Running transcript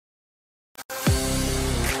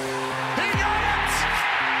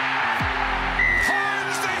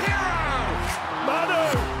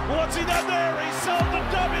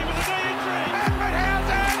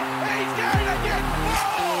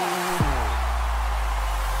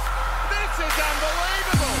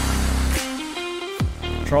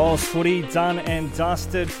Trials footy done and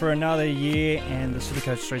dusted for another year, and the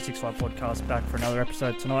Supercoach 365 podcast back for another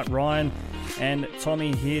episode tonight. Ryan and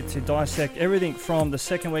Tommy here to dissect everything from the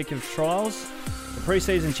second week of trials, the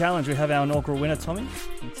pre-season challenge. We have our inaugural winner, Tommy.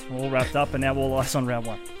 It's all wrapped up, and now all eyes on round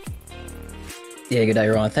one. Yeah, good day,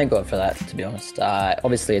 Ryan. Thank God for that, to be honest.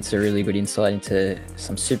 Obviously, it's a really good insight into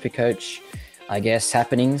some Supercoach,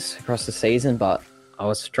 happenings across the season, but I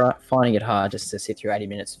was finding it hard just to sit through 80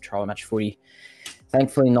 minutes of trial match footy.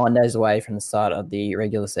 Thankfully, 9 days away from the start of the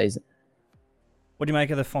regular season. What do you make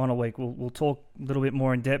of the final week? We'll talk a little bit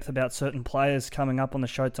more in depth about certain players coming up on the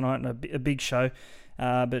show tonight, and a big show.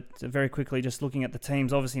 But very quickly, just looking at the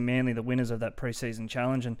teams, obviously Manly, the winners of that pre-season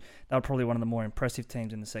challenge, and they were probably one of the more impressive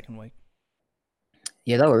teams in the second week.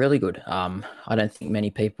 Yeah, they were really good. I don't think many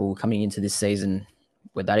people coming into this season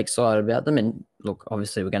were that excited about them. And look,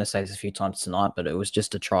 obviously we're going to say this a few times tonight, but it was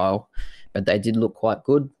just a trial. But they did look quite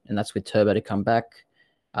good, and that's with Turbo to come back.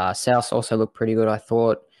 South also looked pretty good, I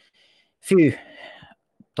thought. A few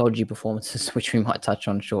dodgy performances, which we might touch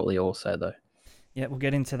on shortly also, though. Yeah, we'll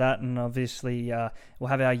get into that, and obviously we'll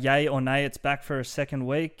have our yay or nay. It's back for a second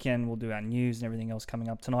week, and we'll do our news and everything else coming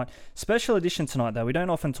up tonight. Special edition tonight, though. We don't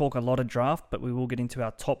often talk a lot of draft, but we will get into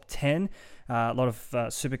our top 10. A lot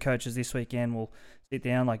of super coaches this weekend will sit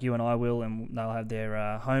down like you and I will, and they'll have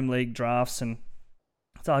their home league drafts, and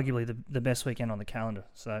it's arguably the best weekend on the calendar.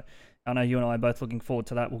 So I know you and I are both looking forward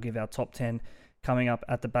to that. We'll give our top 10 coming up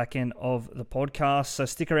at the back end of the podcast. So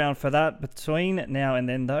stick around for that. Between now and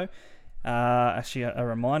then, though, actually a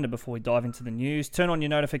reminder before we dive into the news, turn on your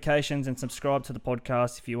notifications and subscribe to the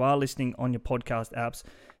podcast. If you are listening on your podcast apps,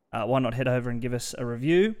 why not head over and give us a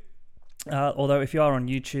review? Although if you are on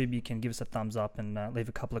YouTube, you can give us a thumbs up and leave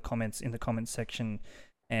a couple of comments in the comments section,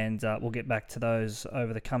 and we'll get back to those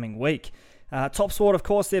over the coming week. Top Sport, of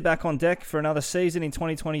course, they're back on deck for another season in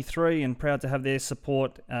 2023, and proud to have their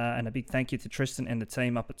support, and a big thank you to Tristan and the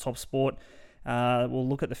team up at Top Sport. We'll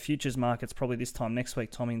look at the futures markets probably this time next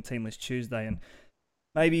week, Tommy, and Team List Tuesday, and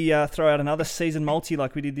maybe throw out another season multi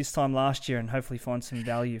like we did this time last year, and hopefully find some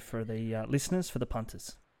value for the listeners, for the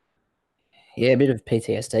punters. Yeah, a bit of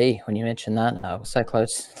PTSD when you mentioned that. I was so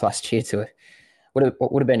close last year to it. Would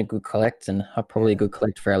have been a good collect, and probably a good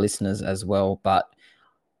collect for our listeners as well, but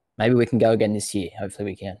maybe we can go again this year. Hopefully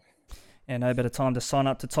we can. And no better time to sign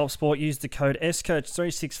up to Top Sport. Use the code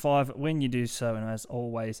SCOACH365 when you do so, and as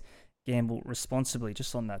always, gamble responsibly.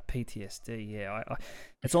 Just on that PTSD, yeah,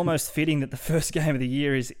 it's almost fitting that the first game of the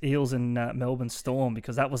year is Eels and Melbourne Storm,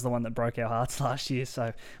 because that was the one that broke our hearts last year.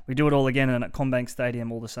 So we do it all again and at CommBank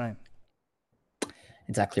Stadium all the same.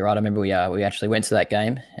 Exactly right. I remember we actually went to that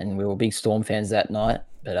game, and we were big Storm fans that night,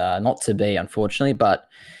 but not to be, unfortunately, but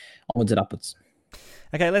onwards and upwards.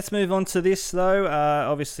 Okay, let's move on to this, though.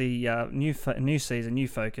 Obviously, new season, new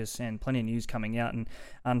focus, and plenty of news coming out. And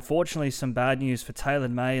unfortunately, some bad news for Taylor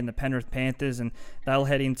May and the Penrith Panthers, and they'll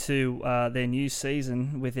head into their new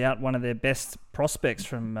season without one of their best prospects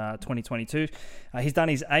from 2022. He's done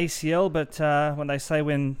his ACL, but when they say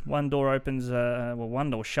when one door opens, one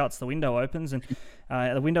door shuts, the window opens, and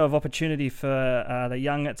the window of opportunity for the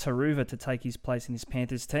young Taruva to take his place in his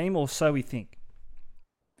Panthers team, or so we think.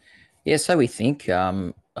 Yeah, so we think.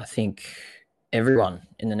 I think everyone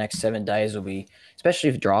in the next 7 days will be, especially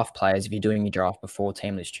if draft players, if you're doing your draft before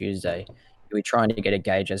Team List Tuesday, you'll be trying to get a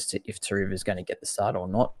gauge as to if Taruva is going to get the start or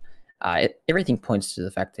not. Everything points to the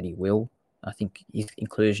fact that he will. I think his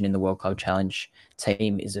inclusion in the World Club Challenge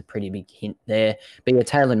team is a pretty big hint there. But yeah,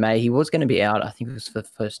 Taylor May, he was going to be out, I think it was for the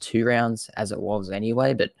first 2 rounds, as it was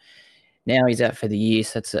anyway, but now he's out for the year,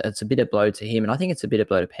 so it's a bit of blow to him, and I think it's a bit of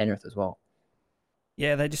blow to Penrith as well.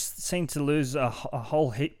 Yeah, they just seem to lose a whole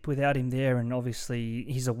heap without him there, and obviously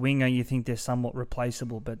he's a winger. You think they're somewhat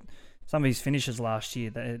replaceable, but some of his finishes last year,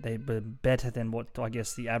 they were better than what I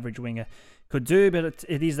guess the average winger could do, but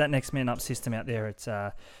it is that next man up system out there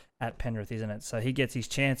at Penrith, isn't it? So he gets his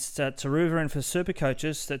chance. Taruva, and for super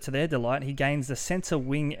coaches, to their delight, he gains the centre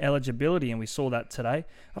wing eligibility, and we saw that today.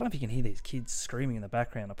 I don't know if you can hear these kids screaming in the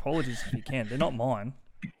background. Apologies if you can. They're not mine.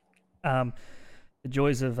 The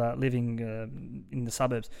joys of living in the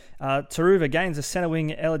suburbs. Taruva gains a centre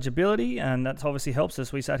wing eligibility, and that obviously helps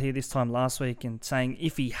us. We sat here this time last week and saying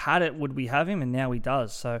if he had it, would we have him? And now he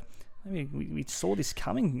does. So maybe we saw this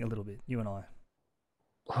coming a little bit, you and I.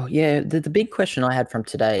 Oh, yeah, the big question I had from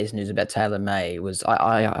today's news about Taylor May was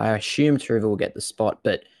I assume Taruva will get the spot,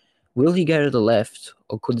 but will he go to the left,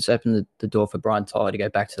 or could this open the door for Brian Tyler to go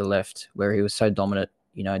back to the left where he was so dominant,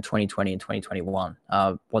 in 2020 and 2021?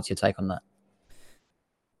 What's your take on that?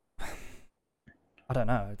 I don't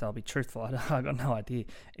know. I'll be truthful. I got no idea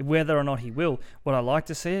whether or not he will. Would I like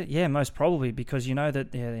to see it? Yeah, most probably, because you know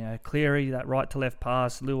that Cleary, that right to left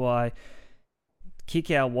pass, Luai,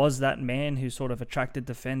 Kikau was that man who sort of attracted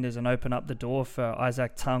defenders and opened up the door for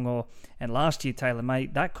Isaac Tango, and last year Taylor May.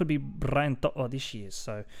 That could be Brian To'o this year.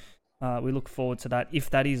 So we look forward to that if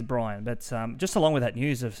that is Brian. But just along with that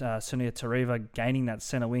news of Sunia Tariva gaining that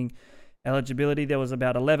centre wing eligibility, there was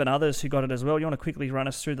about 11 others who got it as well. You want to quickly run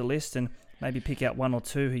us through the list and maybe pick out one or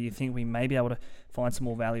two who you think we may be able to find some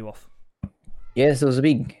more value off? Yes, there was a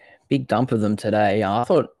big dump of them today. I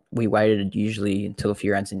thought we waited usually until a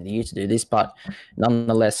few rounds into the year to do this, but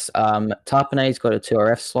nonetheless, Tarpanay's got a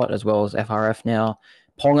 2RF slot as well as FRF now.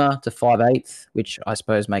 Ponga to 5/8, which I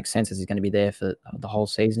suppose makes sense as he's going to be there for the whole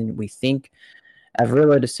season, we think.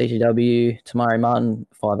 Averillo to CTW, Tamari Martin,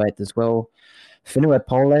 5/8 as well. Finua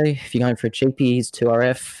Pole, if you're going for a cheapie, he's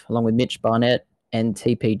 2RF, along with Mitch Barnett and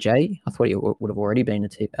TPJ. I thought he would have already been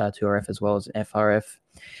a 2RF as well as an FRF.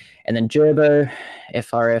 And then Gerbo,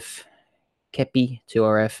 FRF, Kepi,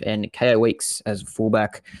 2RF, and KO Weeks as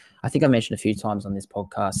fullback. I think I mentioned a few times on this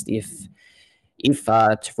podcast, if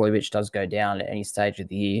Travojevic does go down at any stage of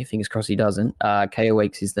the year, fingers crossed he doesn't, KO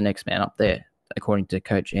Weeks is the next man up there, according to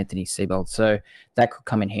Coach Anthony Seibold. So that could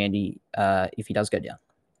come in handy if he does go down.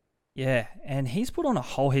 Yeah, and he's put on a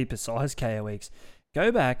whole heap of size, KO Weeks. Go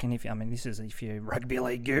back, and this is if you're rugby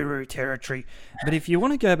league guru territory, but if you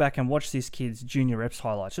want to go back and watch this kid's junior reps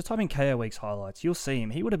highlights, just type in KO Weeks highlights, you'll see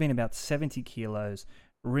him. He would have been about 70 kilos,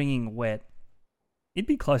 ringing wet. He'd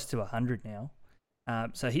be close to 100 now.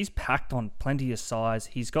 So he's packed on plenty of size.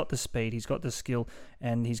 He's got the speed, he's got the skill,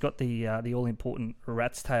 and he's got the all-important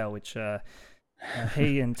rat's tail, which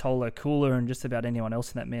he and Tolo Kula and just about anyone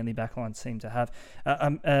else in that Manly backline seem to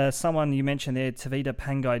have. Someone you mentioned there, Tavita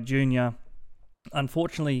Pangai Jr.,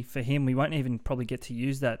 unfortunately for him, we won't even probably get to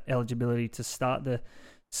use that eligibility to start the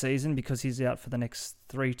season because he's out for the next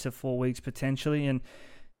 3 to 4 weeks potentially. And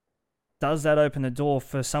does that open the door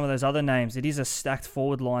for some of those other names? It is a stacked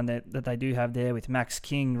forward line that they do have there with Max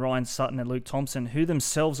King, Ryan Sutton, and Luke Thompson, who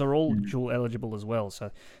themselves are all dual eligible as well. So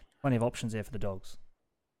plenty of options there for the Dogs.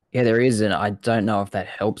 Yeah, there is, and I don't know if that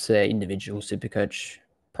helps their individual Supercoach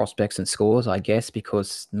prospects and scores, I guess,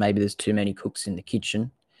 because maybe there's too many cooks in the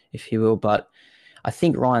kitchen, if you will. But I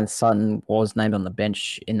think Ryan Sutton was named on the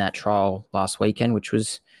bench in that trial last weekend, which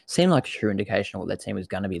seemed like a true indication of what their team was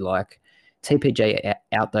going to be like. TPJ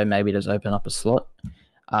out, though, maybe does open up a slot.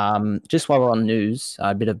 Just while we're on news,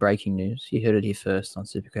 a bit of breaking news. You heard it here first on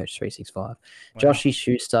Supercoach 365. Wow. Joshy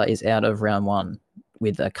Schuster is out of round 1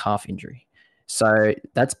 with a calf injury. So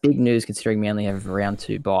that's big news considering we only have a round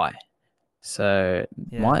 2 bye. So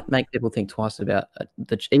might make people think twice about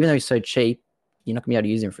even though he's so cheap, you're not going to be able to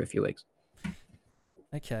use him for a few weeks.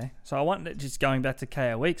 Okay. So I wonder, just going back to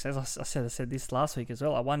KO Weeks, as I said this last week as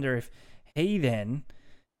well, I wonder if he then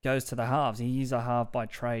goes to the halves. He is a half by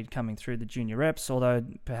trade coming through the junior reps, although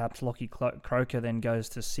perhaps Lockie Croker then goes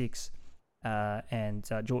to 6 and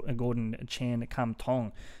Gordon Chan Kam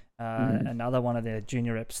Tong. Another one of their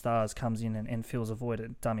junior rep stars comes in and fills a void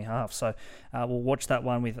at dummy half. So we'll watch that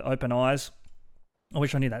one with open eyes. I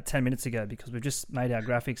wish I knew that 10 minutes ago because we've just made our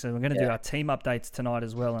graphics and we're going to do our team updates tonight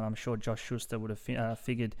as well. And I'm sure Josh Schuster would have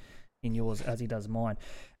figured in yours as he does mine.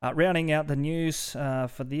 Rounding out the news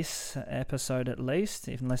for this episode at least,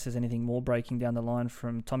 unless there's anything more breaking down the line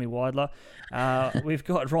from Tommy Weidler, we've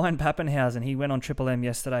got Ryan Pappenhausen. He went on Triple M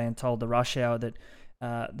yesterday and told the Rush Hour that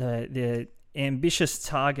the ambitious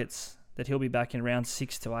targets that he'll be back in round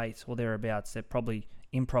 6 to 8 or thereabouts, they're probably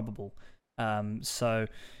improbable. So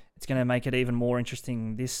it's going to make it even more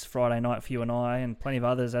interesting this Friday night for you and I and plenty of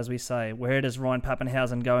others, as we say. Where does Ryan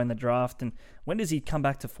Pappenhausen go in the draft and when does he come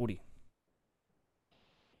back to footy?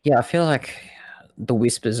 Yeah, I feel like the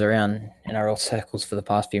whispers around NRL circles for the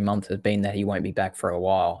past few months have been that he won't be back for a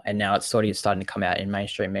while, and now it's sort of starting to come out in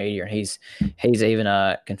mainstream media, and he's even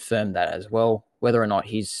confirmed that as well. Whether or not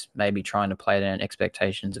he's maybe trying to play down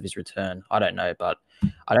expectations of his return, I don't know, but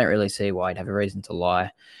I don't really see why he'd have a reason to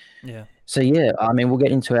lie. Yeah. So yeah, I mean, we'll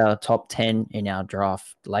get into our top 10 in our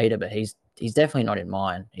draft later, but he's definitely not in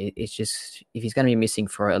mine. It's just if he's going to be missing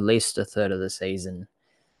for at least a third of the season,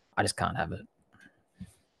 I just can't have it.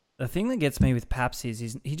 The thing that gets me with Paps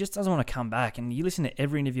is he just doesn't want to come back. And you listen to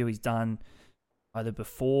every interview he's done, either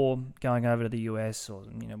before going over to the US or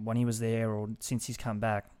when he was there or since he's come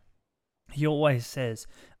back. He always says,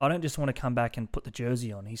 I don't just want to come back and put the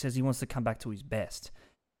jersey on. He says he wants to come back to his best.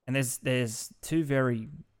 And there's two very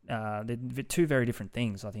different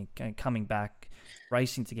things, I think, coming back,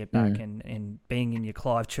 racing to get back and being in your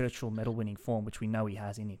Clive Churchill medal-winning form, which we know he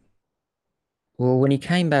has in him. Well, when he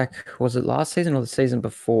came back, was it last season or the season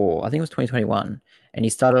before? I think it was 2021, and he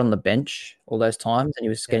started on the bench all those times, and he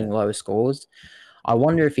was getting Yeah. lower scores. I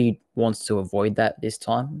wonder if he wants to avoid that this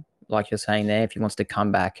time, like you're saying there, if he wants to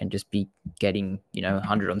come back and just be getting,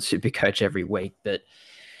 100 on Supercoach every week. But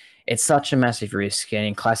it's such a massive risk. And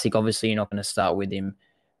in Classic, obviously, you're not going to start with him.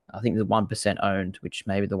 I think the 1% owned, which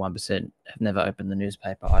maybe the 1% have never opened the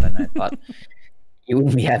newspaper. I don't know. But you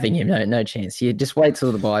wouldn't be having him. No, no chance. You just wait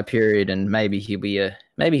till the buy period, and maybe he'll be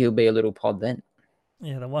a little pod then.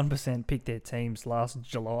 Yeah, the 1% picked their teams last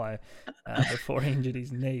July before he injured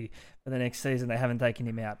his knee. For the next season, they haven't taken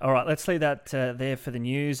him out. All right, let's leave that there for the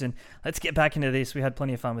news, and let's get back into this. We had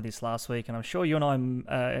plenty of fun with this last week, and I'm sure you and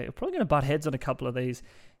I are probably going to butt heads on a couple of these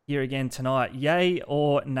here again tonight. Yay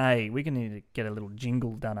or nay? We're going to need to get a little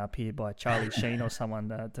jingle done up here by Charlie Sheen or someone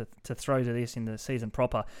to throw to this in the season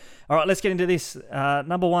proper. All right, let's get into this.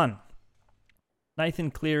 Number one.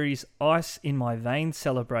 Nathan Cleary's Ice in My Veins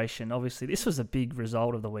celebration. Obviously, this was a big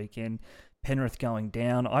result of the weekend. Penrith going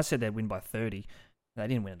down. I said they'd win by 30. They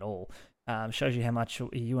didn't win at all. Shows you how much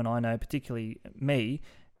you and I know, particularly me.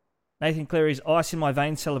 Nathan Cleary's Ice in My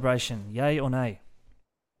Veins celebration. Yay or nay?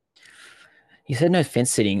 You said no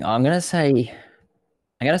fence sitting. I'm gonna say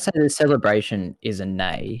the celebration is a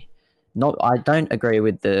nay. Not, I don't agree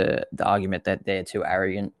with the argument that they're too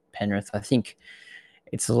arrogant. Penrith. I think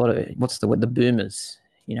it's a lot of what's the word, the boomers.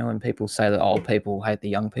 When people say that old people hate the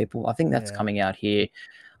young people, I think that's Yeah. coming out here.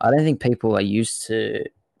 I don't think people are used to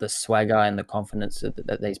the swagger and the confidence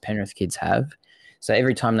that these Penrith kids have. So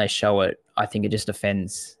every time they show it, I think it just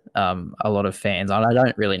offends a lot of fans. And I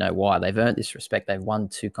don't really know why. They've earned this respect. They've won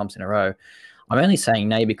 2 comps in a row. I'm only saying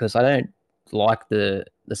nay because I don't like the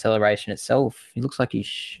celebration itself. He looks like he's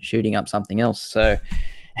shooting up something else. So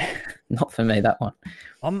not for me, that one.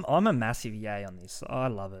 I'm a massive yay on this. I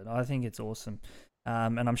love it. I think it's awesome.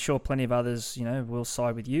 And I'm sure plenty of others, will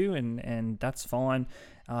side with you, and that's fine.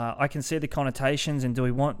 I can see the connotations, and do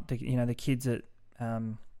we want the kids at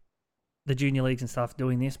the junior leagues and stuff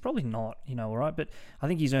doing this? Probably not, all right. But I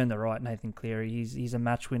think he's earned the right, Nathan Cleary. He's a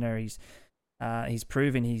match winner. He's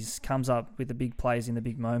proven he's comes up with the big plays in the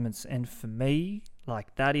big moments. And for me,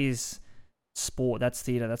 like, that is sport. That's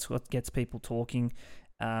theatre. That's what gets people talking.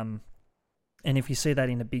 And if you see that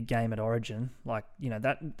in a big game at Origin, like,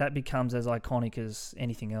 that becomes as iconic as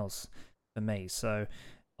anything else for me. So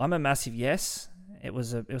I'm a massive yes. It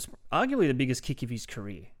was arguably the biggest kick of his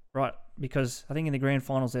career, right? Because I think in the grand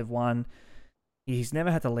finals they've won, he's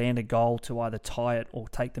never had to land a goal to either tie it or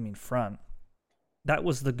take them in front. That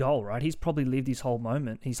was the goal, right? He's probably lived his whole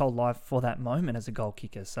life for that moment as a goal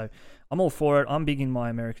kicker. So I'm all for it. I'm big in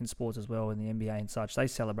my American sports as well, in the NBA and such. They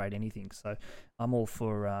celebrate anything. So I'm all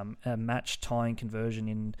for a match tying conversion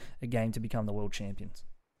in a game to become the world champions.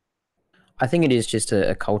 I think it is just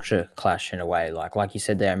a culture clash in a way. Like you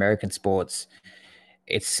said there, American sports,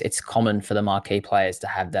 it's common for the marquee players to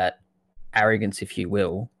have that arrogance, if you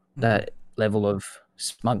will, that level of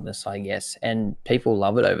smugness, I guess. And people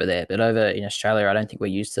love it over there. But over in Australia, I don't think we're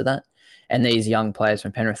used to that. And these young players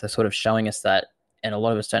from Penrith are sort of showing us that, and a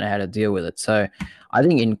lot of us don't know how to deal with it. So I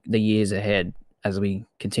think in the years ahead, as we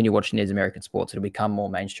continue watching these American sports, it'll become more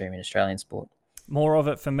mainstream in Australian sport. More of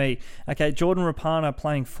it for me. Okay, Jordan Rapana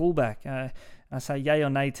playing fullback. I say yay or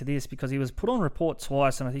nay to this because he was put on report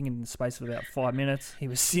twice, and I think in the space of about 5 minutes. He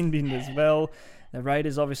was sin-binned as well. The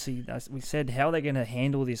Raiders, obviously, as we said, how are they going to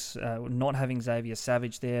handle this, not having Xavier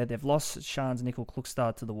Savage there? They've lost Shans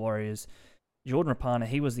Nickel-Klukstad to the Warriors. Jordan Rapana,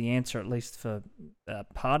 he was the answer, at least for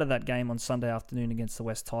part of that game on Sunday afternoon against the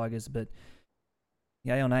West Tigers. But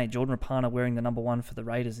yay or nay, Jordan Rapana wearing the number 1 for the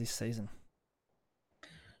Raiders this season?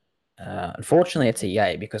 Unfortunately, it's a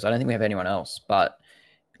yay because I don't think we have anyone else. But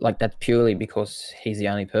that's purely because he's the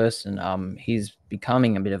only person. He's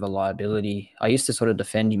becoming a bit of a liability. I used to sort of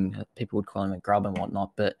defend him. People would call him a grub and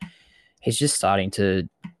whatnot, but he's just starting to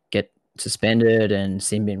get suspended and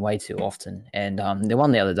sin bin way too often. And the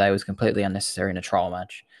one the other day was completely unnecessary in a trial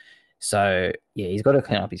match. So yeah, he's got to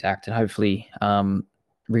clean up his act, and hopefully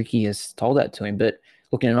Ricky has told that to him. But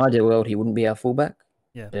look, in an ideal world, he wouldn't be our fullback.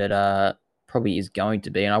 Yeah. But probably is going to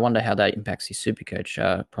be, and I wonder how that impacts his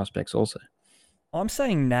Supercoach prospects also. I'm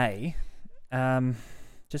saying nay,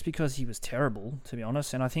 just because he was terrible, to be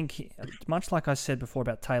honest. And I think, much like I said before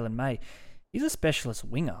about Taylor May, he's a specialist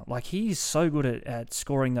winger. Like, he's so good at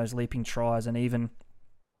scoring those leaping tries, and even,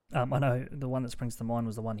 I know the one that springs to mind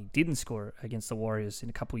was the one he didn't score against the Warriors in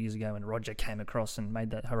a couple of years ago when Roger came across and made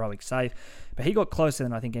that heroic save. But he got closer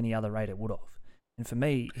than I think any other Raider would have. And for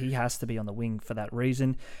me, he has to be on the wing for that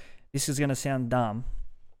reason. This is going to sound dumb,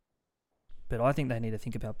 but I think they need to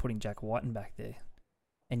think about putting Jack Whiten back there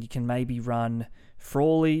and you can maybe run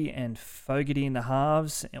Frawley and Fogarty in the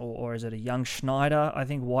halves, or is it a young Schneider? I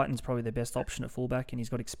think Whiten's probably the best option at fullback, and he's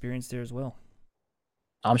got experience there as well.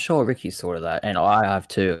 I'm sure Ricky's thought of that, and I have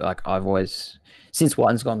too. Like I've always, since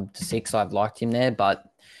Whiten's gone to 6, I've liked him there. But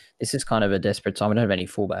this is kind of a desperate time. I don't have any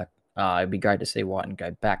fullback. It'd be great to see Whiten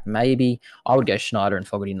go back. Maybe I would go Schneider and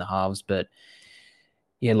Fogarty in the halves, but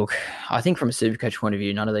yeah, look, I think from a Supercoach point of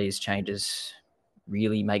view, none of these changes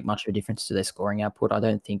really make much of a difference to their scoring output. I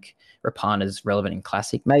don't think Rapana's relevant in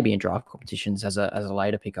Classic, maybe in draft competitions as a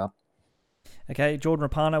later pickup. Okay, Jordan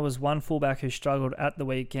Rapana was one fullback who struggled at the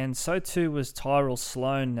weekend. So too was Tyrell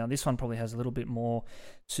Sloan. Now, this one probably has a little bit more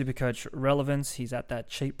Supercoach relevance. He's at that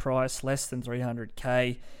cheap price, less than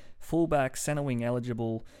 300k. Fullback, centre wing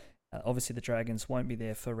eligible. Obviously, the Dragons won't be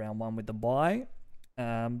there for round 1 with the bye.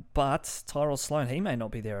 But Tyrell Sloan, he may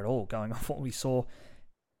not be there at all, going off what we saw.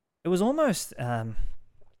 It was almost...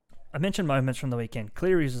 I mentioned moments from the weekend.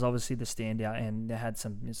 Cleary's was obviously the standout, and they had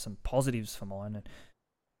some positives for mine. And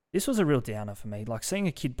this was a real downer for me. Like seeing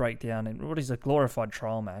a kid break down in what is a glorified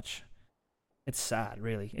trial match. It's sad,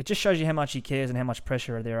 really. It just shows you how much he cares and how much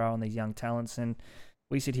pressure there are on these young talents. And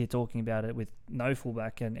we sit here talking about it with no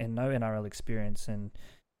fullback and no NRL experience. And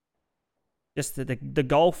just the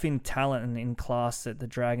golf in talent and in class that the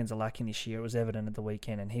Dragons are lacking this year was evident at the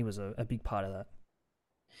weekend, and he was a big part of that.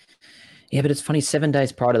 Yeah, but it's funny, 7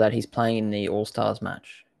 days prior to that, he's playing in the All-Stars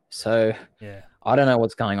match. So Yeah. I don't know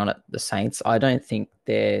what's going on at the Saints. I don't think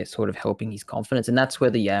they're sort of helping his confidence. And that's where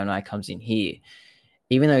the yay or nay comes in here.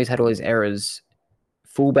 Even though he's had all his errors,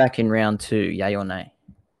 fullback in round 2, yay or nay?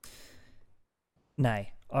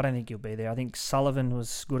 Nay, I don't think he'll be there. I think Sullivan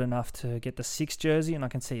was good enough to get the 6 jersey, and I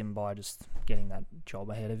can see him by just getting that job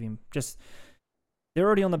ahead of him. Just they're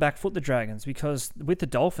already on the back foot, the Dragons, because with the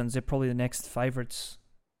Dolphins, they're probably the next favourites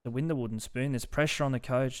to win the Wooden Spoon. There's pressure on the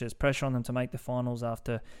coach. There's pressure on them to make the finals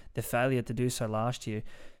after the failure to do so last year.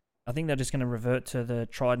 I think they're just going to revert to the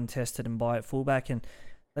tried and tested and buy at fullback and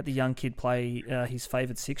let the young kid play his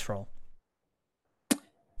favoured 6 role.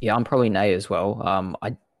 Yeah, I'm probably nay as well.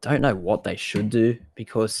 I don't know what they should do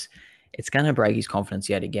because it's going to break his confidence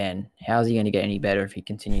yet again. How's he going to get any better if he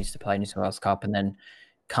continues to play New South Wales Cup and then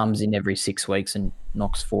comes in every 6 weeks and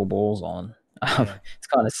knocks 4 balls on? Yeah. It's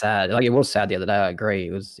kind of sad. Like it was sad the other day. I agree.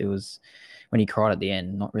 It was when he cried at the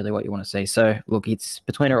end. Not really what you want to see. So look, it's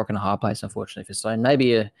between a rock and a hard place, unfortunately for Sloan.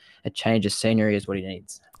 Maybe a change of scenery is what he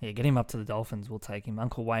needs. Yeah, get him up to the Dolphins. We'll take him.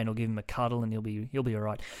 Uncle Wayne will give him a cuddle, and he'll be all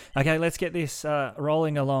right. Okay, let's get this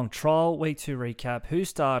rolling along. Trial week 2 recap. Who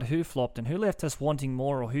starred, who flopped, and who left us wanting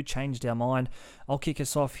more, or who changed our mind? I'll kick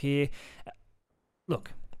us off here.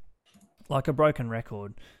 Look, like a broken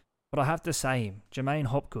record, but I have to say him, Jermaine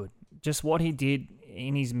Hopgood. Just what he did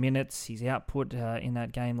in his minutes, his output in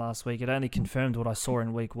that game last week, it only confirmed what I saw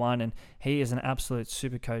in week 1, and he is an absolute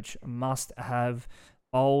super coach, must have,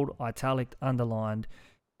 bold, italic, underlined.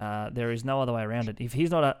 There is no other way around it. If he's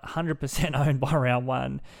not 100% owned by round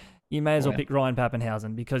 1, you may as well pick Ryan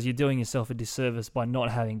Pappenhausen because you're doing yourself a disservice by not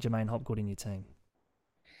having Jermaine Hopgood in your team.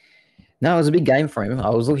 No, it was a big game for him. I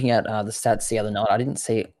was looking at the stats the other night. I didn't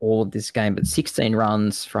see all of this game, but 16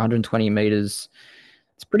 runs for 120 metres.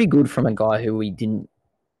 It's pretty good from a guy who we didn't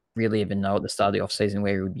really even know at the start of the offseason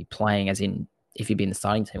where he would be playing, as in if he'd be in the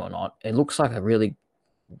starting team or not. It looks like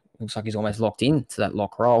he's almost locked in to that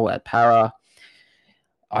lock role at para.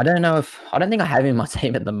 I don't think I have him in my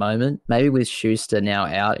team at the moment. Maybe with Schuster now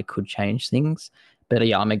out, it could change things. But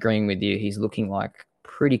yeah, I'm agreeing with you. He's looking like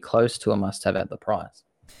pretty close to a must-have at the price.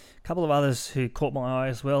 A couple of others who caught my eye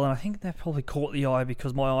as well, and I think they probably caught the eye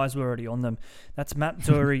because my eyes were already on them. That's Matt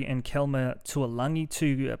Dury and Kelma Tuolangi,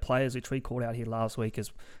 2 players which we called out here last week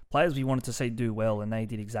as players we wanted to see do well, and they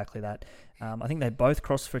did exactly that. I think they both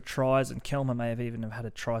crossed for tries, and Kelma may have even had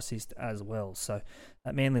a try assist as well. So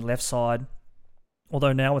that Manly left side,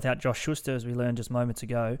 although now without Josh Schuster, as we learned just moments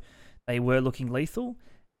ago, they were looking lethal,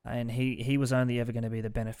 and he was only ever going to be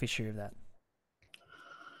the beneficiary of that.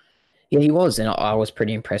 Yeah, he was, and I was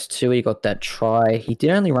pretty impressed too. He got that try. He did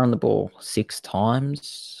only run the ball 6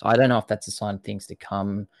 times. I don't know if that's a sign of things to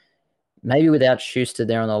come. Maybe without Schuster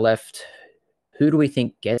there on the left, who do we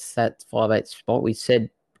think gets that 5'8" spot? We said,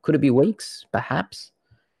 could it be Weeks, perhaps?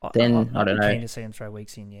 Then I don't know. Keen to see him throw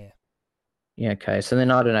Weeks in, yeah. Yeah, okay. So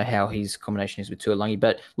then I don't know how his combination is with Tuolangi,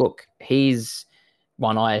 but look, he's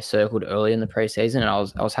one I circled early in the preseason, and I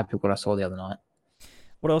was happy with what I saw the other night.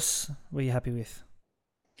 What else were you happy with?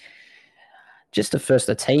 Just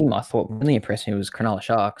the team I thought really impressed me was Cronulla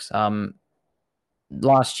Sharks.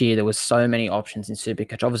 Last year there was so many options in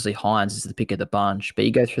Supercoach. Obviously Hines is the pick of the bunch, but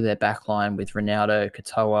you go through their back line with Ronaldo,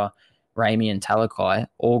 Katoa, Ramey and Talakai,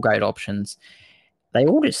 all great options. they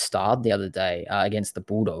all just starred the other day against the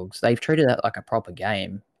Bulldogs. They've treated that like a proper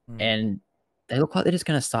game, Mm. and they look like they're just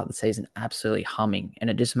going to start the season absolutely humming. And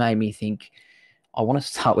it just made me think, I want to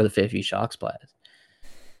start with a fair few Sharks players.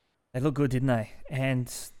 They look good, didn't they?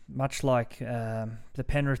 And much like the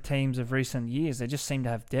Penrith teams of recent years, they just seem to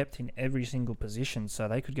have depth in every single position, so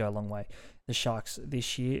they could go a long way. The Sharks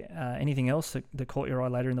this year. Anything else that caught your eye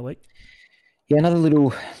later in the week? Yeah, another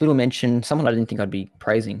little mention. Someone I didn't think I'd be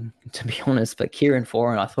praising, to be honest, but Kieran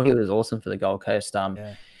Foran. I thought he was awesome for the Gold Coast.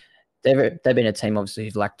 Yeah. They've been a team obviously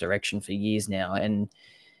who've lacked direction for years now, and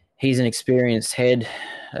he's an experienced head,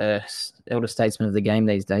 elder statesman of the game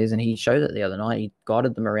these days, and he showed it the other night. He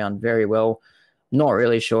guided them around very well. Not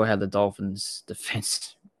really sure how the Dolphins'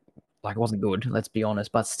 defense, like, it wasn't good, let's be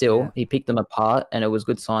honest, but still, he picked them apart, and it was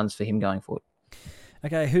good signs for him going forward.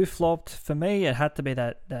 Okay, who flopped? For me, it had to be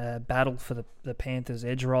that battle for the Panthers'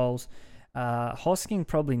 edge rolls. Hosking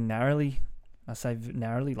probably narrowly, I say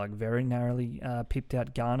narrowly, like very narrowly, pipped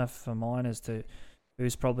out Garner for mine as to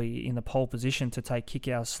who's probably in the pole position to take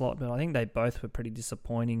Kikau's slot, but I think they both were pretty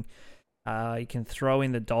disappointing. You can throw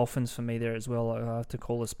in the Dolphins for me there as well. I have to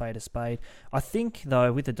call a spade a spade. I think,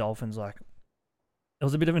 though, with the Dolphins, like, it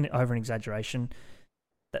was a bit of an over-exaggeration.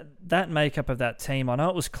 That makeup of that team, I know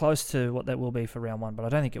it was close to what that will be for round one, but I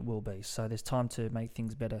don't think it will be. So there's time to make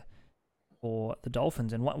things better for the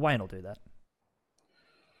Dolphins, and Wayne will do that.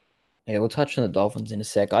 Yeah, we'll touch on the Dolphins in a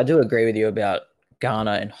sec. I do agree with you about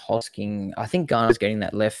Garner and Hosking. I think Garner's getting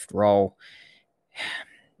that left role.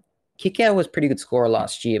 Kikau was a pretty good scorer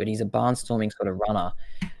last year, but he's a barnstorming sort of runner.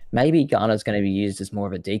 Maybe Garner's going to be used as more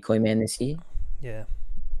of a decoy man this year. Yeah.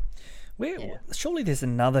 Surely there's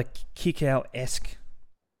another Kikau-esque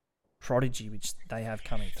prodigy which they have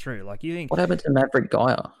coming through. Like, you think, What happened to Maverick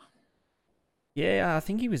Geyer? yeah, I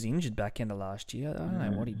think he was injured back end of last year. I don't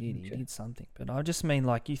know what he did. He did something. But I just mean,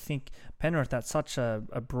 like, you think Penrith, that's such a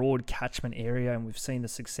broad catchment area, and we've seen the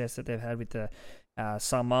success that they've had with the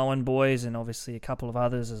Samoan boys and obviously a couple of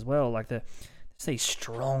others as well. Like, these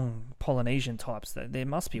strong Polynesian types. There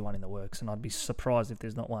must be one in the works, and I'd be surprised if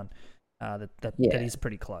there's not one that is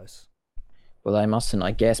pretty close. Well, they mustn't,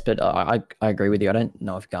 I guess, but I agree with you. I don't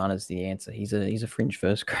know if Garner's the answer. He's a fringe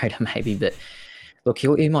first grader maybe, but look,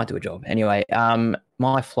 he might do a job. Anyway,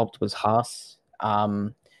 my flopped was Haas.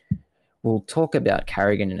 We'll talk about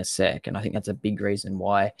Carrigan in a sec, and I think that's a big reason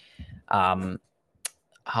why.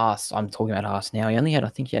 Haas, I'm talking about Haas now. I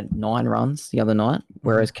think he had 9 runs the other night,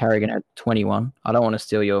 whereas Carrigan had 21. I don't want to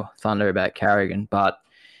steal your thunder about Carrigan, but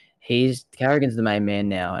Carrigan's the main man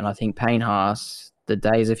now, and I think Payne Haas, the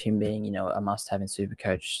days of him being, a must-have in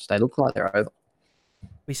Supercoach, they look like they're over.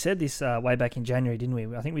 We said this way back in January, didn't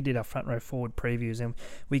we? I think we did our front row forward previews, and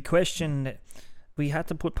we questioned. We had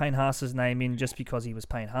to put Payne Haas's name in just because he was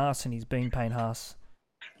Payne Haas, and he's been Payne Haas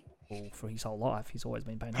for his whole life. He's always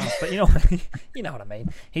been Payne Haas, but you know what I mean.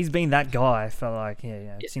 He's been that guy for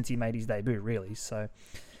since he made his debut, really. So,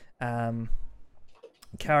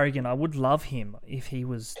 Carrigan, I would love him if he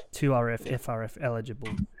was 2RF, FRF eligible.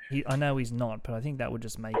 I know he's not, but I think that would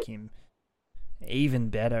just make him even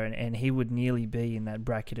better, and he would nearly be in that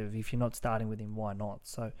bracket of, if you're not starting with him, why not?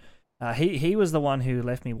 So he was the one who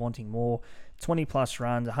left me wanting more. 20 plus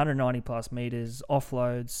runs, 190 plus meters,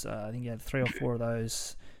 offloads. I think he had 3 or 4 of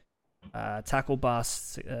those. Tackle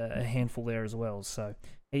busts, a handful there as well. So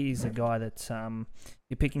he's a guy that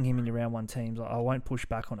you're picking him in your round one teams. I won't push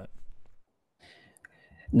back on it.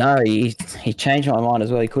 No, he changed my mind as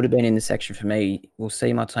well. He could have been in the section for me. We'll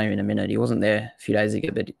see my team in a minute. He wasn't there a few days ago,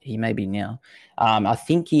 but he may be now. I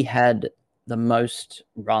think he had the most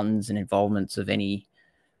runs and involvements of any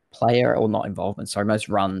player, or not involvement, sorry, most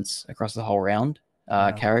runs across the whole round,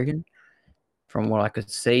 Carrigan, from what I could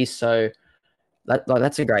see. So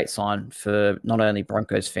that's a great sign for not only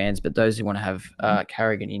Broncos fans, but those who want to have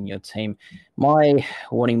Carrigan in your team. My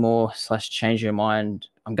wanting more / change your mind,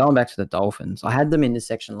 I'm going back to the Dolphins. I had them in this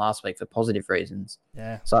section last week for positive reasons.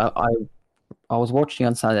 Yeah. So I was watching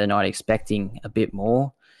on Sunday night expecting a bit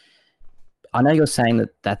more. I know you're saying that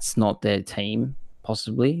that's not their team,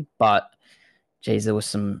 possibly, but geez, there were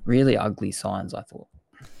some really ugly signs, I thought.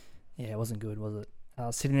 Yeah, it wasn't good, was it? I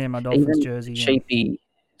was sitting there in my Dolphins jersey.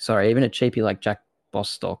 Even a cheapie like Jack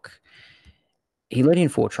Bostock, he let in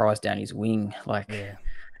 4 tries down his wing.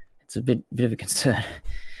 It's a bit of a concern.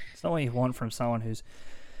 It's not what you want from someone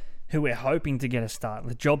who we're hoping to get a start.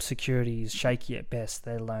 The job security is shaky at best,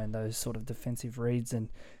 let alone those sort of defensive reads. And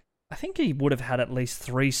I think he would have had at least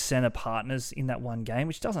 3 centre partners in that one game,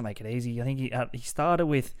 which doesn't make it easy. I think he started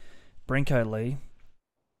with Brinko Lee,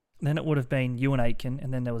 then it would have been Ewan Aitken,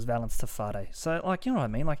 and then there was Valence Tafade. So, you know what I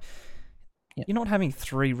mean? You're not having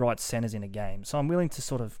 3 right centres in a game. So I'm willing to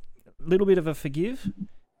sort of little bit of a forgive,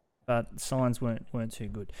 but signs weren't too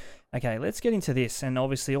good. Okay, let's get into this, and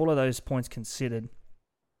obviously all of those points considered,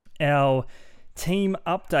 our team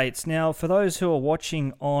updates. Now, for those who are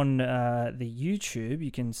watching on the YouTube,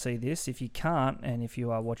 you can see this. If you can't, and if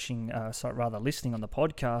you are watching, listening on the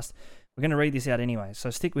podcast, we're going to read this out anyway. So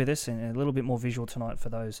stick with us, and a little bit more visual tonight for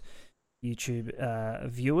those YouTube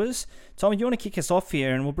viewers. Tommy, do you want to kick us off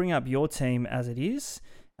here, and we'll bring up your team as it is.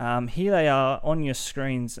 Here they are on your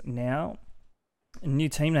screens now. A new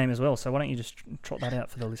team name as well, so why don't you just trot that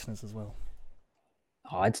out for the listeners as well?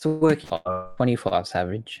 I'd still work 25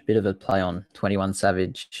 Savage, bit of a play on 21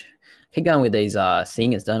 Savage. Keep going with these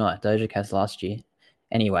singers, don't I? Doja Cat last year.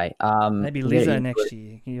 Anyway, maybe Lizzo next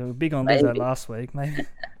year. You were big on Lizzo last week, maybe.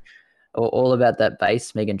 All about that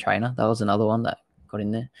bass, Megan Trainor. That was another one that got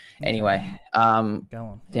in there. Anyway, Go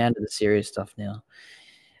on. Down to the serious stuff now.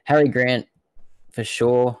 Harry Grant, for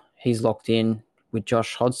sure, he's locked in. With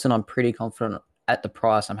Josh Hodgson, I'm pretty confident at the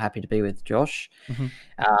price. I'm happy to be with Josh.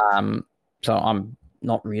 Mm-hmm. So I'm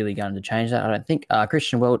not really going to change that, I don't think.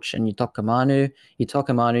 Christian Welch and Yutoka Manu.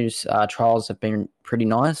 Yutoka Manu's trials have been pretty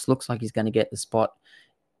nice. Looks like he's going to get the spot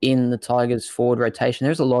in the Tigers forward rotation.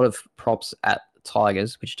 There's a lot of props at the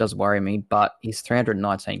Tigers, which does worry me, but he's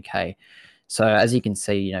 319k. So as you can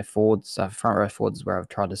see, forwards, front row forwards is where I've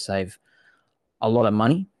tried to save a lot of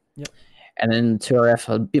money. Yep. And then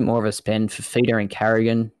 2RF, a bit more of a spend for Feeder and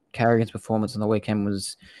Carrigan. Carrigan's performance on the weekend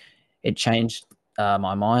it changed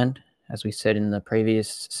my mind. As we said in the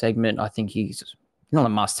previous segment, I think he's not a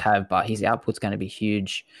must-have, but his output's going to be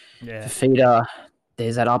huge. Yeah. For Feeder,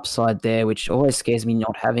 there's that upside there, which always scares me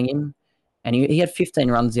not having him. And he had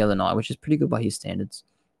 15 runs the other night, which is pretty good by his standards.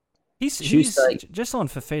 He's just on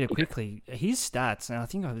Fafita quickly. His stats, and I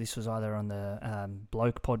think this was either on the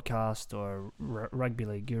Bloke podcast or Rugby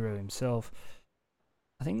League Guru himself.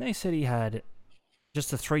 I think they said he had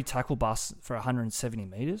just a 3 tackle bust for 170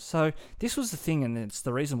 meters. So this was the thing, and it's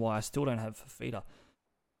the reason why I still don't have Fafita.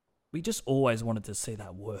 We just always wanted to see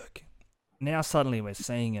that work. Now suddenly we're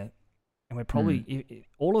seeing it, and we're probably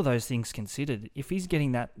all of those things considered. If he's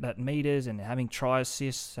getting that meters and having try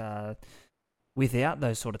assists. Without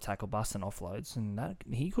those sort of tackle busts and offloads, and that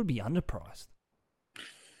he could be underpriced.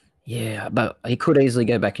 Yeah, but he could easily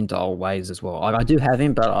go back into old ways as well. I do have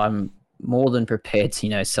him, but I'm more than prepared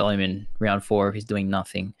to, sell him in round 4 if he's doing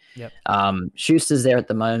nothing. Yep. Schuster's there at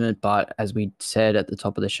the moment, but as we said at the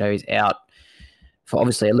top of the show, he's out for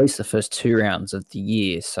obviously at least the first 2 rounds of the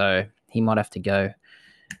year, so he might have to go.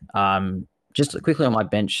 Just quickly on my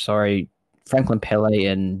bench, Franklin Pele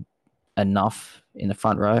and Enough in the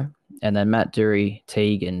front row. And then Matt Dury,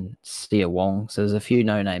 Teague, and Stia Wong. So there's a few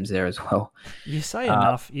no names there as well. You say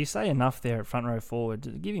enough. You say enough there at front row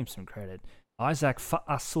forward. Give him some credit. Isaac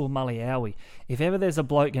Fa'asul Maliawi. If ever there's a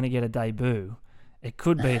bloke going to get a debut, it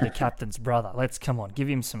could be the captain's brother. Come on, give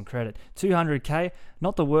him some credit. 200k,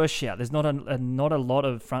 not the worst shout. There's not a lot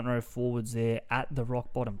of front row forwards there at the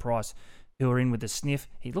rock bottom price who are in with the sniff.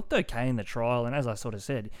 He looked okay in the trial, and as I sort of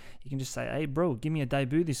said, you can just say, "Hey, bro, give me a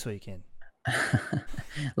debut this weekend."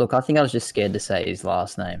 Look, I think I was just scared to say his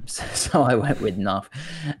last name, so I went with Nuff.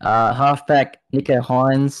 Halfback, Nico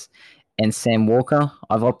Hines and Sam Walker.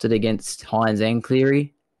 I've opted against Hines and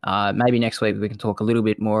Cleary. Maybe next week we can talk a little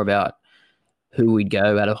bit more about who we'd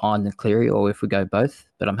go out of Hines and Cleary, or if we go both.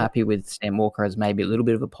 But I'm happy with Sam Walker as maybe a little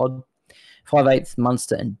bit of a pod. 5/8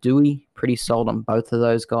 Munster and Dewey. Pretty sold on both of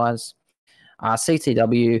those guys.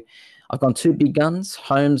 CTW, I've gone 2 big guns,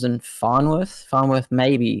 Holmes and Farnworth. Farnworth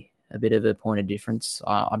maybe a bit of a point of difference.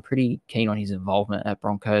 I'm pretty keen on his involvement at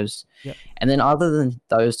Broncos. Yep. And then other than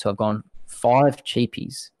those 2, I've gone 5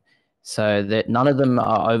 cheapies. So that none of them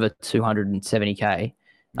are over 270k.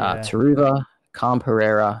 Taruva, Calm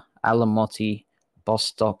Pereira, Alamotti,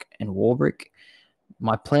 Bostock, and Warbrick.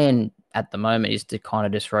 My plan at the moment is to kind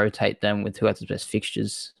of just rotate them with who has the best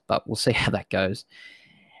fixtures, but we'll see how that goes.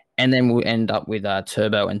 And then we'll end up with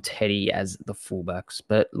Turbo and Teddy as the fullbacks.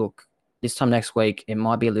 But look, this time next week, it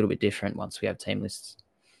might be a little bit different once we have team lists.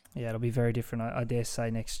 Yeah, it'll be very different. I dare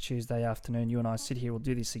say next Tuesday afternoon, you and I sit here, we'll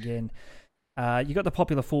do this again. You got the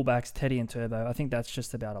popular fullbacks, Teddy and Turbo. I think that's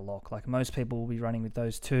just about a lock. Like most people will be running with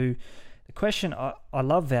those 2. The question, I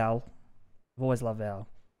love Val. I've always loved Val.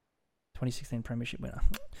 2016 Premiership winner.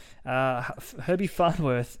 Herbie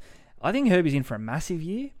Farnworth. I think Herbie's in for a massive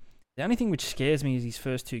year. The only thing which scares me is his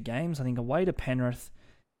first 2 games. I think away to Penrith,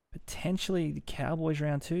 potentially the Cowboys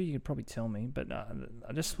round 2, you could probably tell me. But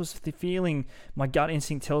I just was the feeling, my gut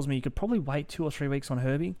instinct tells me you could probably wait 2 or 3 weeks on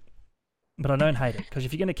Herbie. But I don't hate it, because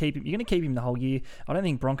if you're going to keep him, you're going to keep him the whole year. I don't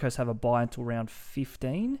think Broncos have a bye until round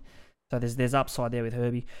 15. So there's upside there with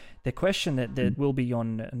Herbie. The question that will be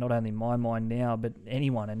on not only my mind now, but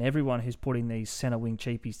anyone and everyone who's putting these centre wing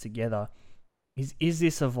cheapies together is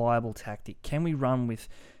this a viable tactic? Can we run with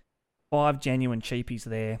 5 genuine cheapies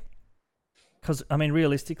there? Because, I mean,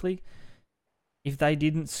 realistically, if they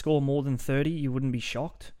didn't score more than 30, you wouldn't be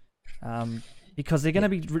shocked. Because they're going to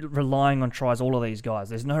be relying on tries, all of these guys.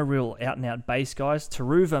 There's no real out-and-out base guys.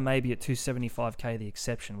 Taruva maybe at 275k the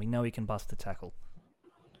exception. We know he can bust a tackle.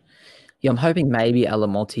 Yeah, I'm hoping maybe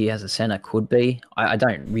Alamonte as a centre could be. I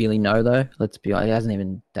don't really know, though. Let's be honest, he hasn't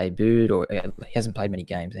even debuted, or he hasn't played many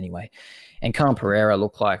games anyway. And Khan Pereira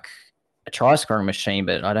looked like a try-scoring machine,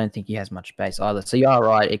 but I don't think he has much base either. So you are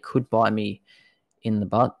right, it could bite me in the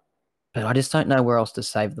butt, but I just don't know where else to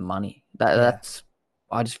save the money. That's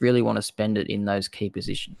I just really want to spend it in those key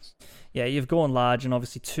positions. Yeah, you've gone large, and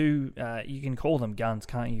obviously two, you can call them guns,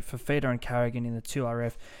 can't you? Fafita and Carrigan in the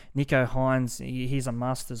 2RF. Nico Hines, he's a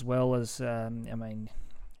must as well as,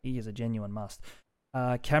 he is a genuine must.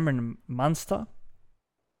 Cameron Munster,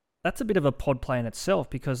 that's a bit of a pod play in itself,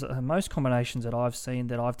 because most combinations that I've seen,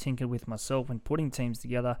 that I've tinkered with myself when putting teams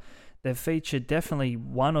together, they've featured definitely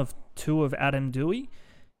one of two of Adam Dewey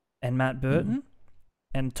and Matt Burton,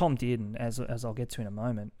 and Tom Dearden, as I'll get to in a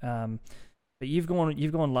moment. But you've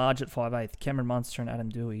gone large at 5'8". Cameron Munster and Adam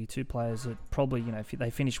Dewey, two players that probably, if they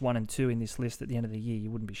finish 1 and 2 in this list at the end of the year,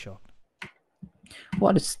 you wouldn't be shocked.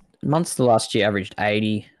 Well, Munster last year averaged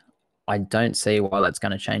 80. I don't see why that's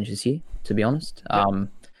going to change this year, to be honest. Yep.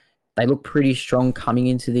 They look pretty strong coming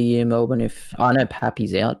into the year, Melbourne. I know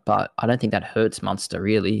Pappy's out, but I don't think that hurts Munster,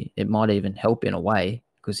 really. It might even help in a way,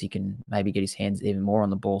 because he can maybe get his hands even more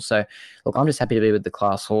on the ball. So, look, I'm just happy to be with the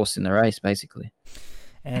class horse in the race, basically.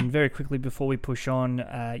 And very quickly, before we push on,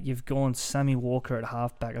 you've gone Sammy Walker at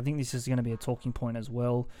halfback. I think this is going to be a talking point as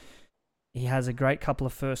well. He has a great couple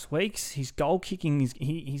of first weeks. His goal kicking,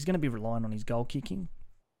 he's going to be relying on his goal kicking.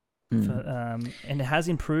 And it has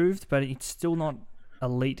improved, but it's still not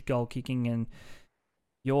elite goal kicking. And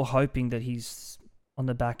you're hoping that he's on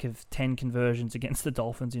the back of 10 conversions against the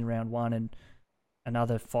Dolphins in round 1 and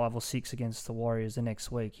another 5 or 6 against the Warriors the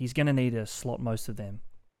next week. He's going to need to slot most of them.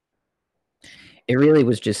 It really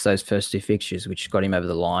was just those first 2 fixtures which got him over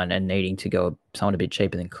the line and needing to go someone a bit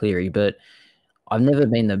cheaper than Cleary. But I've never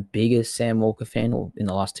been the biggest Sam Walker fan in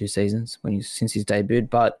the last 2 seasons since he's debuted.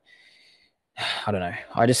 But I don't know.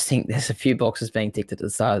 I just think there's a few boxes being ticked at the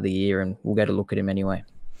start of the year, and we'll get a look at him anyway.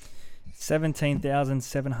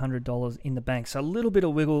 $17,700 in the bank. So a little bit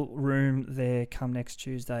of wiggle room there come next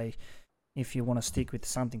Tuesday, if you want to stick with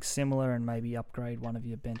something similar and maybe upgrade one of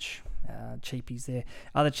your bench cheapies there.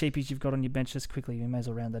 Other cheapies you've got on your bench, just quickly, we may as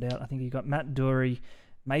well round that out. I think you've got Matt Dury,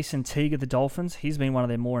 Mason Teague of the Dolphins. He's been one of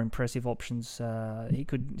their more impressive options. He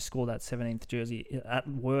could score that 17th jersey. At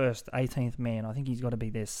worst, 18th man. I think he's got to be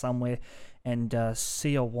there somewhere. And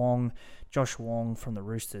Sia Wong, Josh Wong from the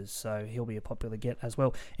Roosters. So he'll be a popular get as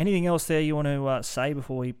well. Anything else there you want to say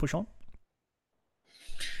before we push on?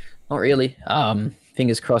 Not really.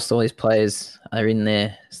 Fingers crossed all these players are in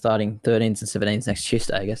there starting 13s and 17s next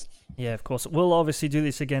Tuesday, I guess. Yeah, of course. We'll obviously do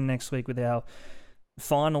this again next week with our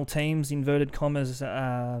final teams, inverted commas,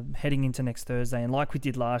 heading into next Thursday. And like we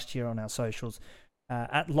did last year on our socials,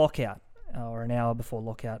 at lockout, or an hour before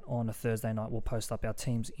lockout on a Thursday night, we'll post up our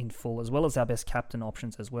teams in full, as well as our best captain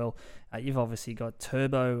options as well. You've obviously got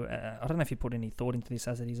Turbo. I don't know if you put any thought into this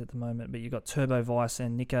as it is at the moment, but you've got Turbo Vice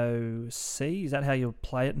and Nico C. Is that how you'll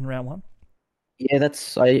play it in round 1? Yeah,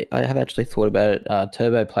 I have actually thought about it.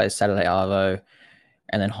 Turbo plays Saturday Arvo,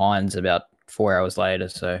 and then Hines about 4 hours later.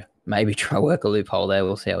 So maybe try work a loophole there.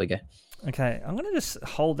 We'll see how we go. Okay, I'm going to just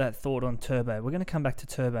hold that thought on Turbo. We're going to come back to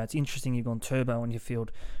Turbo. It's interesting you've gone Turbo on your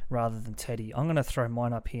field rather than Teddy. I'm going to throw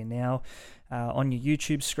mine up here now on your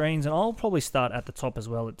YouTube screens, and I'll probably start at the top as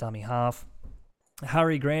well at dummy half.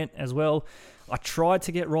 Harry Grant as well. I tried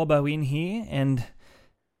to get Robbo in here, and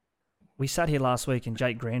we sat here last week and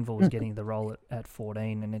Jake Granville was getting the role at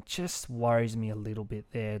 14, and it just worries me a little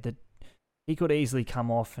bit there that he could easily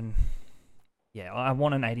come off and... Yeah, I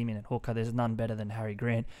want an 80-minute hooker. There's none better than Harry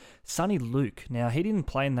Grant. Sonny Luke. Now, he didn't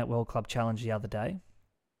play in that World Club Challenge the other day.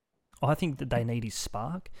 I think that they need his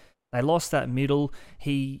spark. They lost that middle.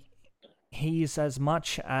 He is as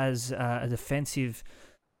much as a defensive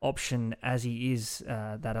option as he is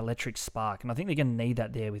that electric spark. And I think they're going to need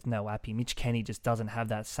that there with no Appy. Mitch Kenny just doesn't have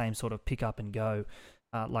that same sort of pick up and go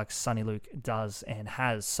like Sonny Luke does and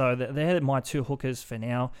has. So they're my 2 hookers for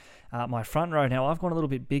now. My front row now, I've gone a little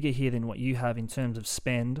bit bigger here than what you have in terms of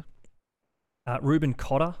spend. Ruben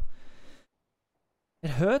Cotter.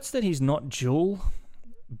 It hurts that he's not dual,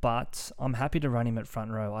 but I'm happy to run him at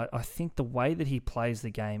front row. I think the way that he plays the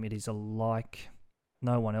game, it is a like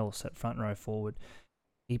no one else at front row forward.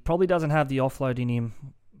 He probably doesn't have the offload in him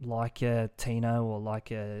like a Tino or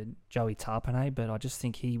like a Joey Tarpanay, but I just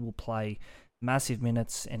think he will play massive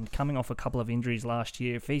minutes, and coming off a couple of injuries last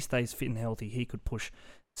year, if he stays fit and healthy, he could push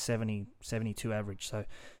 70, 72 average. So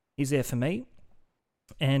he's there for me.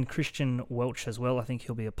 And Christian Welch as well. I think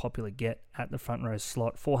he'll be a popular get at the front row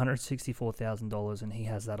slot, $464,000, and he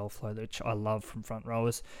has that offload, which I love from front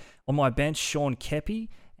rowers. On my bench, Sean Kepi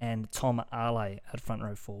and Tom Ale at front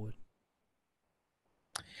row forward.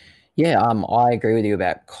 Yeah, I agree with you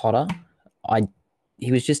about Cotter.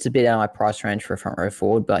 He was just a bit out of my price range for a front row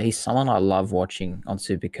forward, but he's someone I love watching on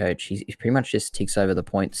Supercoach. He pretty much just ticks over the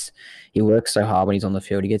points. He works so hard when he's on the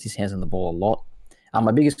field. He gets his hands on the ball a lot.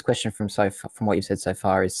 My biggest question from what you've said so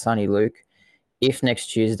far is Sonny Luke. If next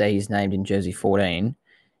Tuesday he's named in jersey 14,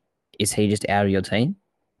 is he just out of your team?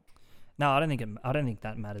 No, I don't think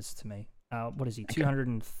that matters to me. What is he? Okay.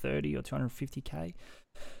 230 or 250k.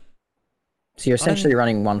 So you're essentially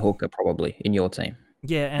running one hooker probably in your team.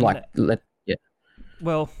 Yeah, and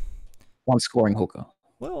well, one scoring hooker.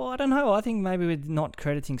 Well, I don't know. I think maybe we're not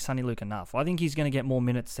crediting Sonny Luke enough. I think he's going to get more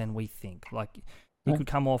minutes than we think. Like, he could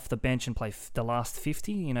come off the bench and play the last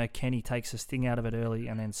 50. You know, Kenny takes a sting out of it early,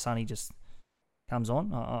 and then Sonny just comes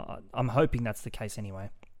on. I'm hoping that's the case anyway.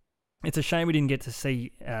 It's a shame we didn't get to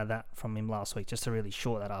see that from him last week, just to really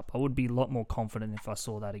shore that up. I would be a lot more confident if I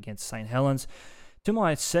saw that against St. Helens. To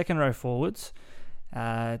my second row forwards,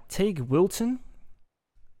 Teague Wilton,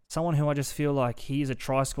 someone who I just feel like he is a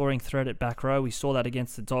try-scoring threat at back row. We saw that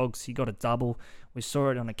against the Dogs. He got a double. We saw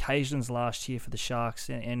it on occasions last year for the Sharks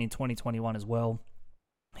and in 2021 as well.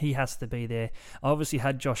 He has to be there. I obviously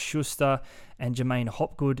had Josh Schuster and Jermaine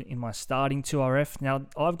Hopgood in my starting 2RF. Now,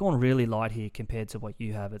 I've gone really light here compared to what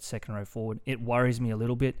you have at second row forward. It worries me a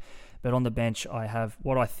little bit, but on the bench, I have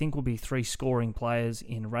what I think will be 3 scoring players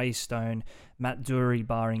in Ray Stone, Matt Dury,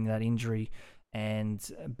 barring that injury, and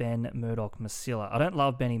Ben Murdoch-Masila. I don't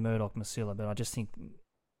love Benny Murdoch-Masila, but I just think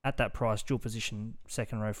at that price, dual position,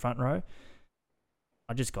 second row, front row,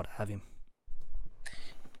 I just got to have him.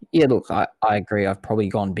 Yeah, look, I agree. I've probably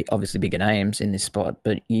gone obviously bigger names in this spot,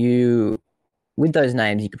 but with those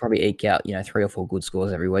names, you could probably eke out 3 or 4 good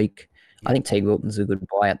scores every week. Yeah. I think Teague Wilton's a good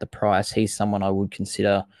buy at the price. He's someone I would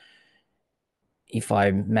consider if I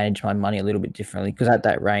manage my money a little bit differently, because at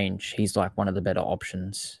that range, he's like one of the better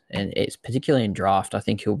options, and it's particularly in draft. I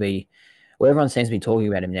think he'll be. Well, everyone seems to be talking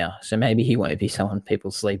about him now, so maybe he won't be someone people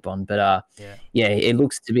sleep on. But yeah, it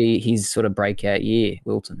looks to be his sort of breakout year,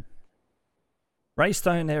 Wilton. Ray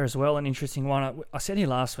Stone there as well, an interesting one. I said here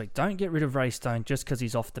last week, don't get rid of Ray Stone just because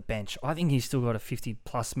he's off the bench. I think he's still got a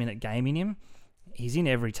 50-plus minute game in him. He's in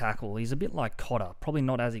every tackle. He's a bit like Cotter, probably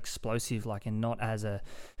not as explosive, and not as an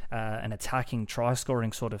attacking,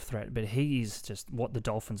 try-scoring sort of threat, but he's just what the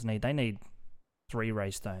Dolphins need. They need 3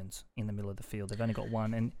 Ray Stones in the middle of the field. They've only got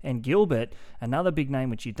 1. And Gilbert, another big name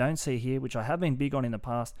which you don't see here, which I have been big on in the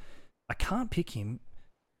past, I can't pick him.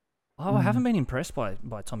 I haven't been impressed by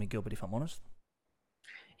Tommy Gilbert, if I'm honest.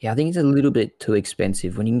 Yeah, I think it's a little bit too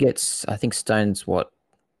expensive. When you can get, I think Stone's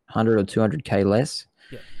 100 or 200k less.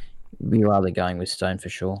 Yeah, we're rather going with Stone for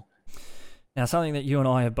sure. Now, something that you and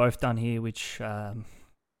I have both done here, which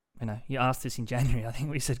you asked us in January. I think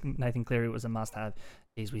we said Nathan Cleary was a must-have.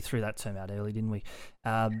 Geez, we threw that term out early, didn't we?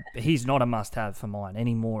 But he's not a must-have for mine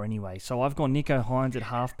anymore, anyway. So I've gone Nico Hines at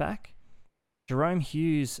halfback, Jerome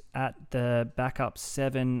Hughes at the backup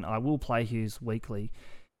 7. I will play Hughes weekly.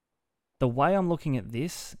 The way I'm looking at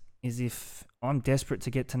this is if I'm desperate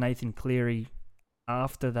to get to Nathan Cleary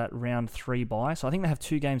after that round 3 bye. So I think they have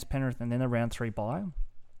 2 games Penrith and then a round 3 bye.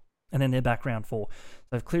 And then they're back round 4.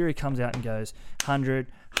 So if Cleary comes out and goes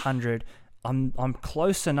 100, I'm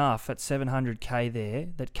close enough at 700k there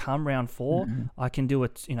that come round 4, I can do a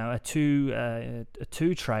 2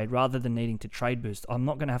 trade rather than needing to trade boost. I'm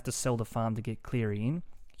not going to have to sell the farm to get Cleary in.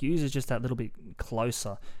 Hughes is just that little bit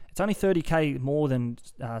closer. It's only 30k more than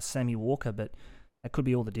Sammy Walker, but that could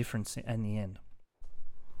be all the difference in the end.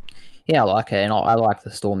 Yeah, I like it, and I like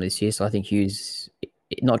the Storm this year, so I think Hughes,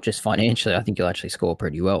 not just financially, I think he'll actually score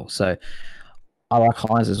pretty well. So I like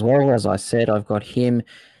Hines as well. As I said, I've got him.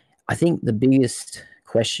 I think the biggest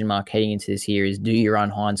question mark heading into this year is, do you run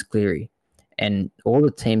Hines Cleary? And all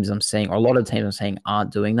the teams I'm seeing, or a lot of teams I'm seeing,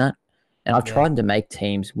 aren't doing that. And I've tried to make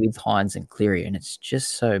teams with Hines and Cleary, and it's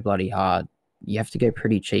just so bloody hard. You have to go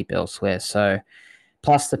pretty cheap elsewhere. So,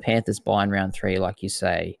 plus the Panthers buying round 3, like you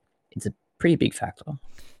say, it's a pretty big factor.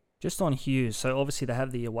 Just on Hughes, so obviously they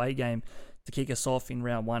have the away game to kick us off in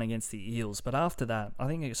round 1 against the Eels, but after that, I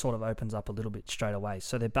think it sort of opens up a little bit straight away.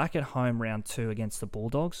 So they're back at home round 2 against the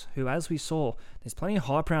Bulldogs, who, as we saw, there's plenty of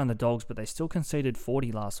hype around the Dogs, but they still conceded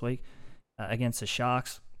 40 last week. against the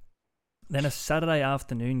Sharks. Then a Saturday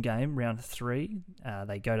afternoon game, round 3,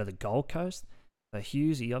 they go to the Gold Coast. So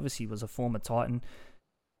Hughes, he obviously was a former Titan.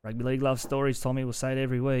 Rugby League love stories, Tommy will say it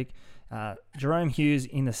every week. Jerome Hughes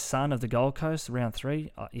in the sun of the Gold Coast, round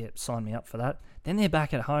 3. Sign me up for that. Then they're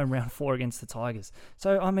back at home, round 4 against the Tigers.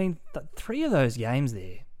 So, I mean, 3 of those games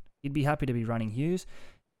there, you'd be happy to be running Hughes.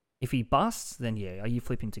 If he busts, then are you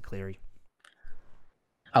flipping to Cleary?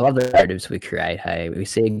 I love the narratives we create. Hey, we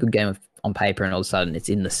see a good game on paper, and all of a sudden it's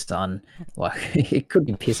in the sun. Like it could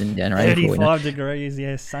be pissing down rain. 35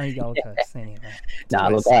 degrees, sunny Gold Coast. Anyway,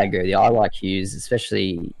 look, I agree with you. I like Hughes,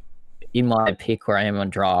 especially in my pick where I am on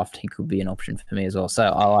draft. He could be an option for me as well. So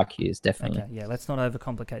I like Hughes, definitely. Okay, let's not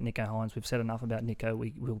overcomplicate Nicho Hynes. We've said enough about Nicho.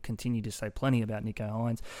 We will continue to say plenty about Nicho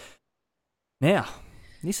Hynes. Now,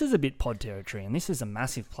 this is a bit pod territory, and this is a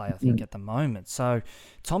massive play, I think, at the moment. So,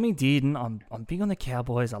 Tommy Dearden, I'm big on the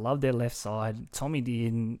Cowboys. I love their left side. Tommy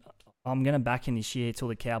Dearden, I'm going to back in this year till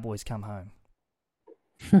the Cowboys come home.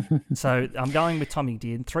 So, I'm going with Tommy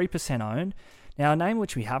Dearden, 3% owned. Now, a name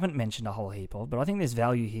which we haven't mentioned a whole heap of, but I think there's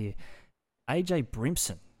value here. AJ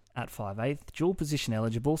Brimson at 5/8, dual position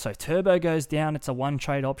eligible. So, Turbo goes down. It's a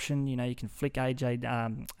one-trade option. You can flick AJ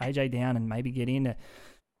down and maybe get in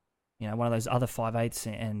one of those other 5/8s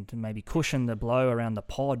and maybe cushion the blow around the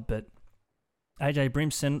pod. But AJ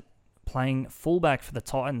Brimson playing fullback for the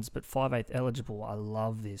Titans, but 5/8 eligible. I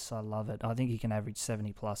love this. I love it. I think he can average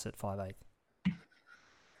 70 plus at 5/8.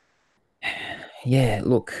 Yeah,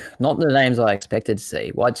 look, not the names I expected to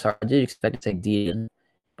see. I did expect to see Dearden,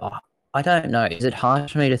 but I don't know. Is it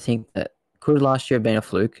harsh for me to think that could last year have been a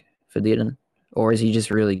fluke for Dearden? Or is he just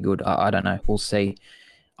really good? I don't know. We'll see.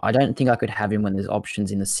 I don't think I could have him when there's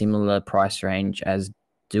options in the similar price range as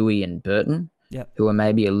Dewey and Burton, who are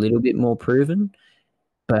maybe a little bit more proven.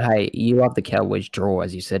 But hey, you love the Cowboys draw,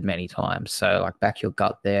 as you said many times. So, back your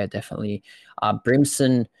gut there, definitely.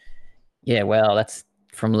 Brimson, that's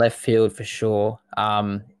from left field for sure.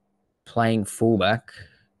 Playing fullback,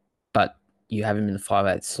 but you have him in the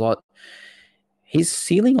 5/8 slot. His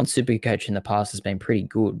ceiling on Supercoach in the past has been pretty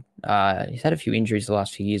good. He's had a few injuries the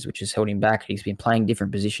last few years, which has held him back. He's been playing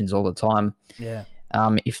different positions all the time. Yeah.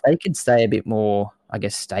 If they could stay a bit more,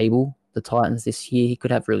 stable, the Titans this year, he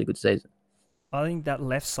could have a really good season. I think that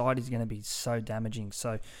left side is going to be so damaging.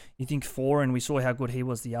 So you think Foran, we saw how good he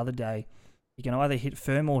was the other day. You can either hit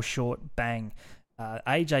firm or short, bang.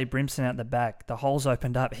 AJ Brimson out the back, the hole's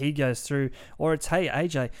opened up, he goes through. Or it's, hey,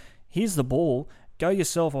 AJ, here's the ball, go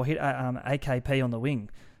yourself or hit AKP on the wing.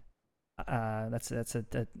 I'm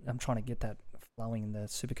trying to get that flowing in the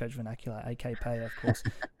Supercoach vernacular. AKP, of course,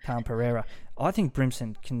 Khan Pereira. I think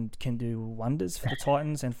Brimson can do wonders for the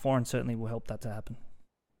Titans, and Foran certainly will help that to happen.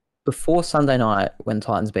 Before Sunday night, when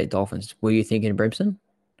Titans beat Dolphins, were you thinking Brimson?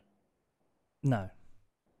 No.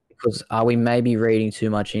 Because are we maybe reading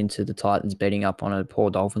too much into the Titans beating up on a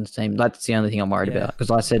poor Dolphins team? That's the only thing I'm worried about.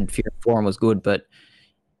 Because I said Foran was good, but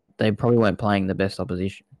they probably weren't playing the best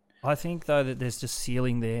opposition. I think, though, that there's just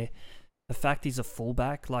ceiling there. The fact he's a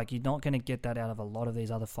fullback, you're not going to get that out of a lot of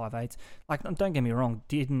these other 5/8s. Don't get me wrong,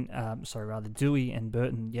 Dewey and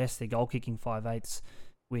Burton, yes, they're goal-kicking 5/8s,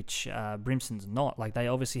 which Brimson's not. They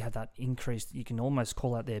obviously have that increased, you can almost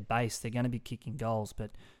call out their base. They're going to be kicking goals,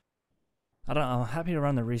 but I don't know. I'm happy to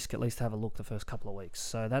run the risk, at least to have a look the first couple of weeks.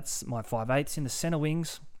 So that's my 5/8s. In the centre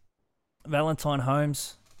wings, Valentine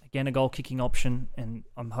Holmes, again a goal-kicking option, and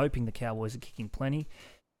I'm hoping the Cowboys are kicking plenty.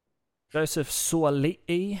 Joseph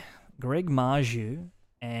Suali'i, Greg Marju,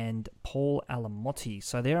 and Paul Alamotti.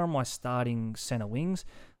 So there are my starting centre wings.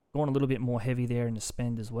 Going a little bit more heavy there in the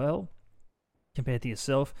spend as well, compared to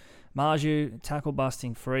yourself. Marju,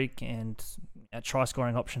 tackle-busting freak, and a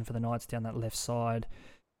try-scoring option for the Knights down that left side.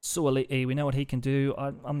 Suali'i, we know what he can do.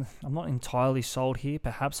 I'm not entirely sold here.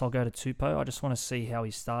 Perhaps I'll go to Tupou. I just want to see how he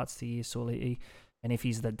starts the year, Suali'i, and if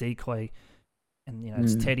he's the decoy, and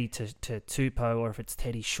it's Teddy to Tupou, or if it's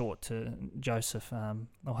Teddy short to Joseph.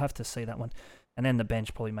 I'll have to see that one. And then the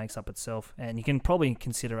bench probably makes up itself. And you can probably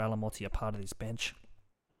consider Alamotti a part of this bench,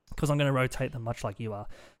 because I'm going to rotate them much like you are.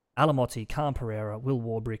 Alamotti, Khan Pereira, Will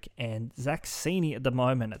Warbrick, and Zach Sini at the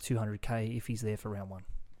moment at 200k if he's there for round 1.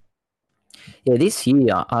 Yeah, this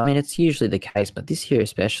year, it's usually the case, but this year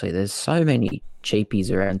especially, there's so many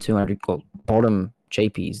cheapies around 200, bottom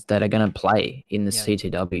cheapies that are going to play in the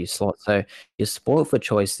CTW slot. So you're spoiled for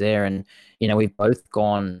choice there. And, we've both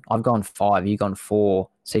I've gone 5, you've gone 4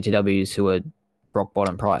 CTWs who are rock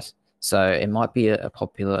bottom price. So it might be a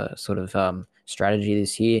popular sort of strategy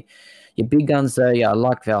this year. Your big guns, though, I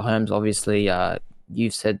like Val Holmes, obviously.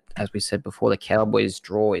 You've said, as we said before, the Cowboys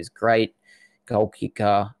draw is great. Goal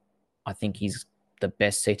kicker, I think he's the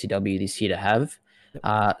best CTW this year to have.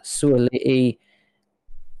 Suoli'i,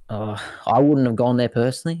 I wouldn't have gone there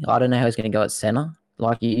personally. I don't know how he's going to go at centre.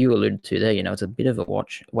 Like you alluded to there, it's a bit of a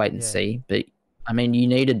wait and Yeah. see. But, I mean, you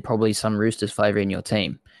needed probably some Roosters flavour in your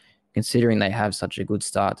team, considering they have such a good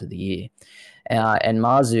start to the year. And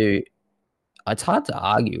Marzu, it's hard to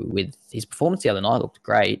argue with his performance the other night. Looked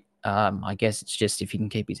great. I guess it's just if he can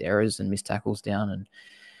keep his errors and missed tackles down, and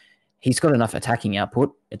he's got enough attacking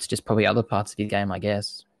output. It's just probably other parts of his game, I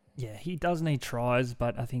guess. Yeah, he does need tries,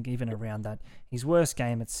 but I think even around that, his worst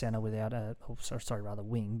game at centre without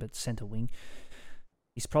wing, but centre wing,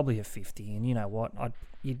 he's probably a 50. And you know what?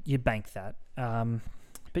 You bank that.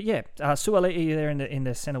 But yeah, Suoli'i there in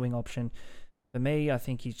the centre wing option. For me, I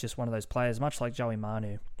think he's just one of those players, much like Joey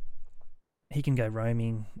Manu. He can go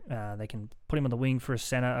roaming. They can put him on the wing for a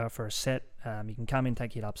center for a set. He can come in,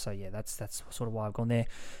 take it up. So yeah, that's sort of why I've gone there.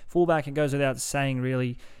 Fullback, it goes without saying,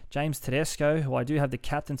 really. James Tedesco, who I do have the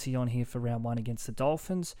captaincy on here for round 1 against the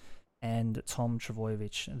Dolphins, and Tom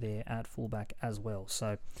Trbojevic there at fullback as well.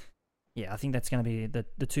 So yeah, I think that's going to be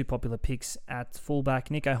the two popular picks at fullback.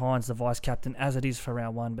 Nicho Hynes, the vice captain, as it is for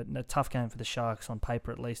round 1, but a tough game for the Sharks on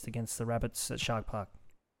paper, at least against the Rabbits at Shark Park.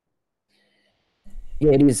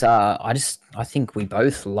 Yeah, it is. I think we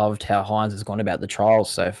both loved how Hynes has gone about the trials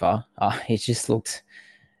so far. He's just looked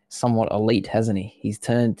somewhat elite, hasn't he? He's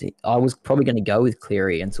turned. I was probably going to go with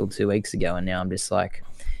Cleary until 2 weeks ago, and now I'm just like,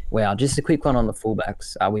 wow. Just a quick one on the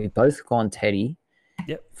fullbacks. We've both gone Teddy.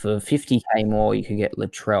 Yep. For 50k more, you could get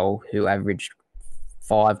Latrell, who averaged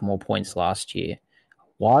 5 more points last year.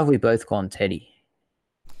 Why have we both gone Teddy?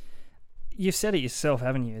 You've said it yourself,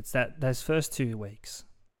 haven't you? It's those first 2 weeks,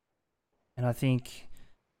 and I think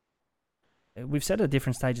we've said at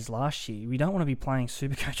different stages last year, we don't want to be playing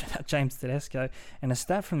Supercoach without James Tedesco. And a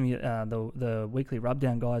stat from the weekly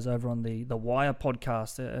Rubdown guys over on the Wire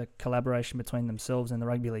podcast, a collaboration between themselves and the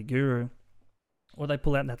Rugby League Guru, or they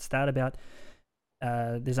pull out that stat about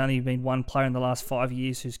there's only been one player in the last 5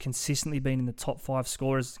 years who's consistently been in the top 5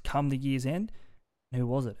 scorers come the year's end. And who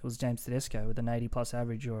was it? It was James Tedesco with an 80-plus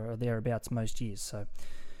average or thereabouts most years. So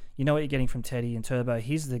you know what you're getting from Teddy and Turbo.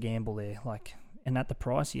 Here's the gamble there. And at the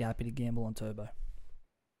price, you're happy to gamble on Turbo.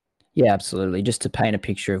 Yeah, absolutely. Just to paint a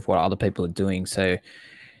picture of what other people are doing. So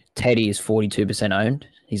Teddy is 42% owned.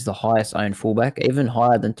 He's the highest owned fullback, even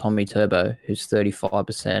higher than Tommy Turbo, who's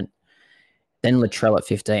 35%. Then Latrell at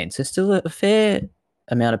 15. So still a fair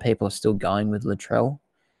amount of people are still going with Latrell.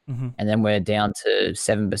 Mm-hmm. And then we're down to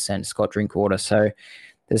 7% Scott Drinkwater. So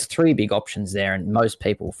there's 3 big options there, and most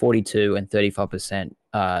people, 42 and 35%,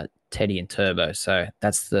 Teddy and Turbo. So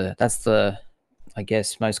that's the I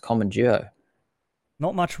guess, most common duo.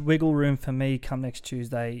 Not much wiggle room for me come next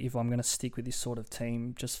Tuesday if I'm going to stick with this sort of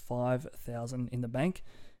team. Just 5,000 in the bank.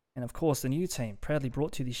 And of course, the new team, proudly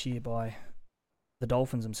brought to you this year by the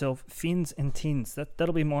Dolphins themselves, Fins and Tins.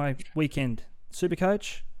 That'll be my weekend.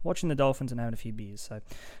 Supercoach, watching the Dolphins and having a few beers. So look,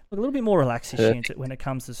 a little bit more relaxed this year when it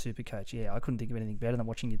comes to Supercoach. Yeah, I couldn't think of anything better than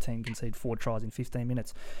watching your team concede 4 tries in 15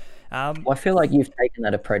 minutes. I feel like you've taken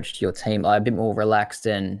that approach to your team, a bit more relaxed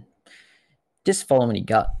and just following your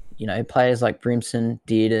gut. Players like Brimson,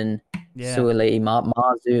 Dearden, Suoli'i,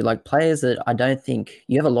 Marzu, like players that I don't think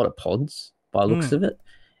you have a lot of pods by looks of it.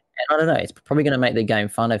 And I don't know, it's probably going to make the game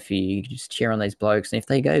funner for you. You just cheer on these blokes. And if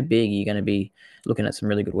they go big, you're going to be looking at some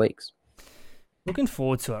really good weeks. Looking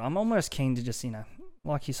forward to it. I'm almost keen to just,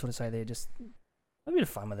 like you sort of say there, just a bit of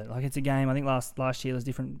fun with it. Like, it's a game. I think last year there's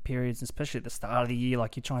different periods, especially at the start of the year.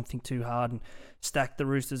 Like, you try and think too hard and stack the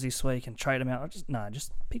Roosters this week and trade them out.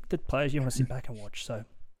 Just pick the players you want to sit back and watch. So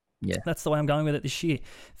yeah, that's the way I'm going with it this year.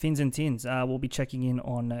 Fins and Tins. We'll be checking in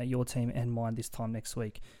on your team and mine this time next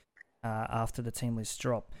week after the team lists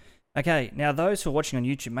drop. Okay, now those who are watching on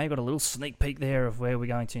YouTube may have got a little sneak peek there of where we're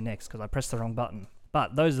going to next because I pressed the wrong button.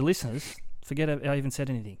 But those listeners, forget I even said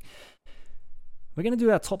anything. We're going to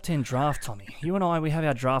do our top 10 draft, Tommy. You and I, we have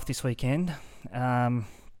our draft this weekend. And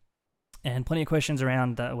plenty of questions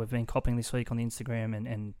around that we've been copying this week on the Instagram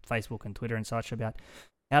and Facebook and Twitter and such about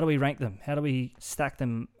how do we rank them? How do we stack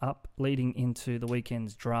them up leading into the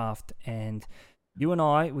weekend's draft? And you and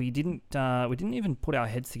I, we didn't even put our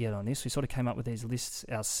heads together on this. We sort of came up with these lists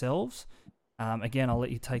ourselves. Again, I'll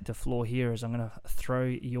let you take the floor here as I'm going to throw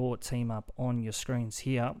your team up on your screens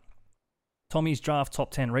here. Tommy's draft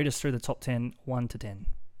top 10. Read us through the top 10, 1 to 10.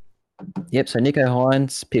 Yep, so Nicho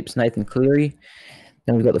Hynes, Pips, Nathan Cleary.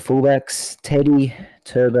 Then we've got the fullbacks, Teddy,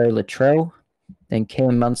 Turbo, Latrell. Then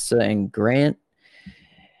Cam Munster and Grant.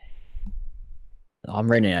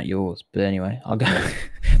 I'm reading out yours, but anyway, I'll go.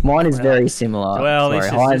 Mine is very similar. Well,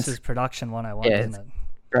 this is production 101, isn't it?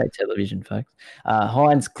 Great television, folks.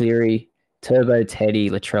 Hynes, Cleary, Turbo, Teddy,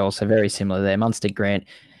 Latrell, so very similar there. Munster, Grant.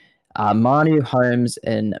 Manu, Holmes,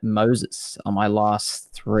 and Moses are my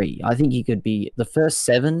last three. I think you could be the first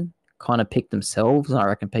seven kind of pick themselves, and I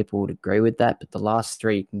reckon people would agree with that. But the last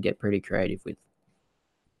three you can get pretty creative with.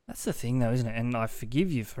 That's the thing, though, isn't it? And I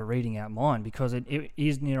forgive you for reading out mine because it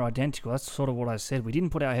is near identical. That's sort of what I said. We didn't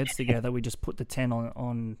put our heads together. We just put the 10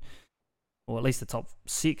 on, or at least the top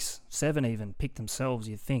 6, 7 even, pick themselves,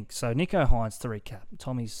 you'd think. So Nicho Hynes, to recap,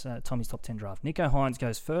 Tommy's top 10 draft. Nicho Hynes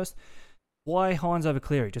goes first. Why Hynes over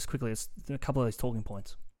Cleary? Just quickly, it's a couple of those talking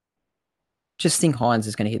points. Just think Hynes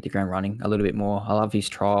is going to hit the ground running a little bit more. I love his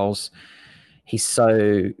trials. He's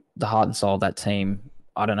so the heart and soul of that team.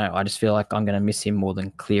 I don't know. I just feel like I'm going to miss him more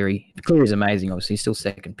than Cleary. Cleary's amazing, obviously. He's still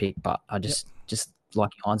second pick, but I just like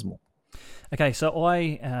Hynes more. Okay, so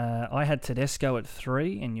I had Tedesco at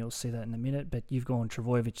 3, and you'll see that in a minute, but you've gone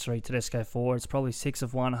Trbojevic 3, Tedesco 4. It's probably 6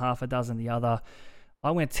 of one, half a dozen the other.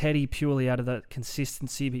 I went Teddy purely out of that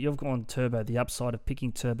consistency, but you've gone Turbo, the upside of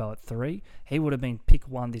picking Turbo at 3. He would have been pick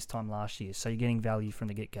 1 this time last year, so you're getting value from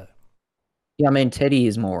the get-go. Yeah, I mean, Teddy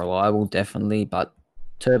is more reliable, definitely, but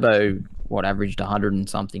Turbo, averaged 100 and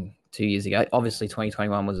something 2 years ago. Obviously,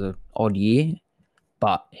 2021 was an odd year,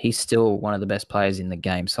 but he's still one of the best players in the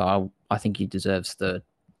game, so I think he deserves third.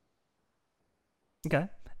 Okay.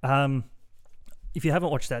 If you haven't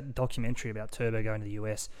watched that documentary about Turbo going to the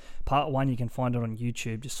US, part 1, you can find it on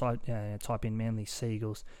YouTube. Just type in Manly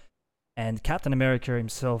Seagulls. And Captain America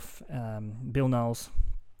himself, Bill Knowles,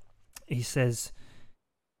 he says,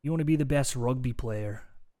 you want to be the best rugby player.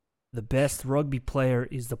 The best rugby player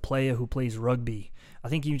is the player who plays rugby. I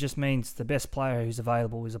think he just means the best player who's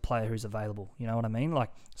available is a player who's available. You know what I mean?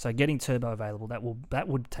 So getting Turbo available, that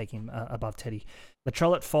would take him above Teddy.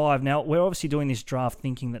 Latrell at 5. Now, we're obviously doing this draft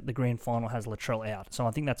thinking that the grand final has Latrell out. So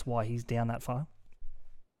I think that's why he's down that far.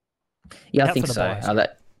 Yeah, I think so.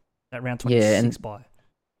 That round 26 bye.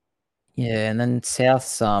 Yeah, and then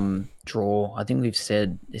South's draw, I think we've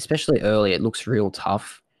said, especially early, it looks real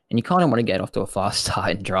tough. And you kind of want to get off to a fast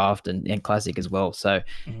start in draft and classic as well. So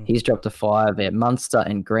he's dropped to 5. Yeah, Munster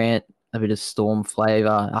and Grant, a bit of Storm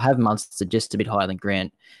flavour. I have Munster just a bit higher than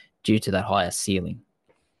Grant due to that higher ceiling.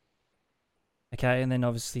 Okay, and then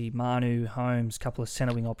obviously Manu, Holmes, couple of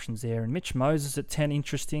centre wing options there. And Mitch Moses at 10,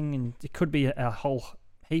 interesting. And it could be a whole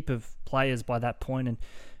heap of players by that point. And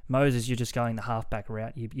Moses, you're just going the halfback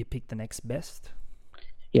route. You pick the next best.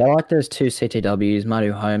 Yeah, I like those two CTWs,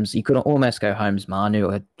 Manu, Holmes. You could almost go Holmes,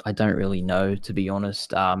 Manu. I don't really know, to be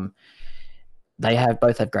honest. They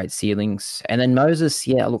both have great ceilings. And then Moses,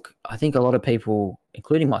 yeah, look, I think a lot of people,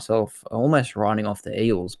 including myself, are almost writing off the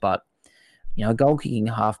Eels. But, a goal-kicking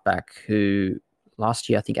halfback who last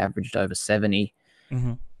year I think averaged over 70,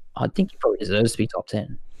 I think he probably deserves to be top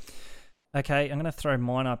 10. Okay, I'm going to throw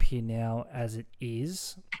mine up here now as it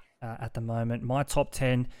is at the moment. My top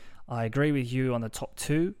 10, I agree with you on the top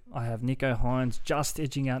 2. I have Nicho Hynes just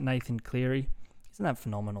edging out Nathan Cleary. Isn't that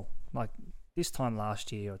phenomenal? Like this time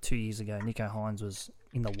last year or 2 years ago, Nicho Hynes was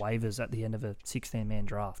in the waivers at the end of a 16-man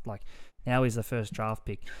draft. Like now he's the first draft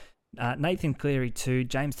pick. Nathan Cleary 2,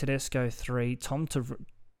 James Tedesco 3, Tom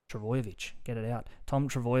Trbojevic, get it out. Tom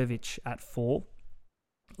Trbojevic at 4,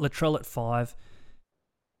 Latrell at 5.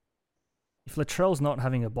 If Latrell's not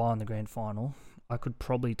having a bye in the grand final, I could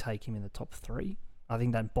probably take him in the top 3. I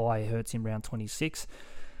think that bye hurts him round 26.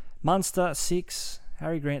 Munster 6,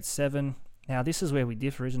 Harry Grant 7. Now this is where we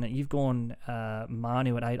differ, isn't it? You've gone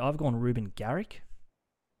Manu at 8. I've gone Ruben Garrick.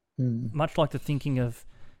 Much like the thinking of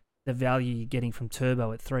the value you're getting from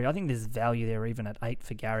Turbo at 3. I think there's value there even at 8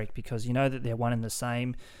 for Garrick because you know that they're one and the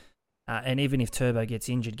same. And even if Turbo gets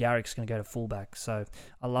injured, Garrick's going to go to fullback. So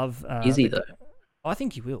I love... Is he though? I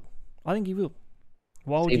think he will. Why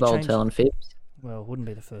would you change? Telling fibs? Well, it wouldn't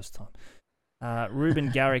be the first time.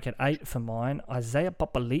 Ruben Garrick at 8 for mine. Isaiah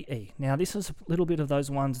Papali'i. Now, this is a little bit of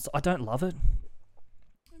those ones. I don't love it,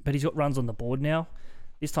 but he's got runs on the board now.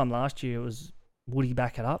 This time last year, would he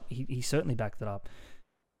back it up? He certainly backed it up.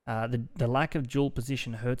 The lack of dual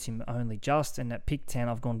position hurts him only just, and at pick 10,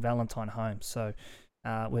 I've gone Valentine Holmes. So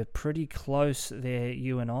we're pretty close there,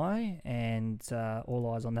 you and I, and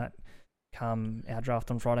all eyes on that come our draft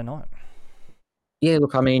on Friday night. Yeah,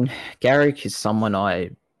 look, I mean, Garrick is someone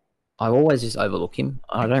I always just overlook him.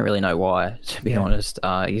 I don't really know why, to be honest.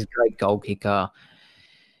 He's a great goal kicker.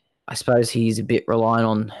 I suppose he's a bit reliant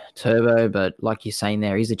on Turbo, but like you're saying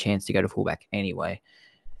there, he's a chance to go to fullback anyway.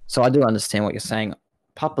 So I do understand what you're saying.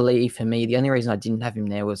 Papali'i, for me, the only reason I didn't have him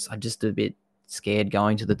there was I'm just a bit scared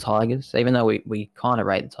going to the Tigers. Even though we kind of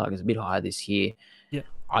rate the Tigers a bit higher this year,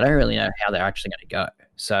 I don't really know how they're actually going to go.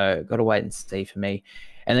 So got to wait and see for me.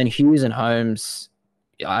 And then Hughes and Holmes,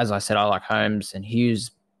 as I said, I like Holmes, and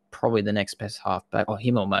Hughes probably the next best halfback, or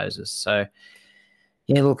him or Moses. So,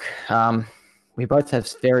 Yeah, look, we both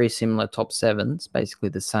have very similar top sevens, basically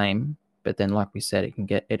the same. But then, like we said,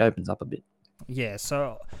 it opens up a bit. Yeah,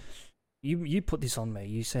 so you put this on me.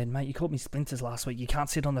 You said, mate, you called me splinters last week. You can't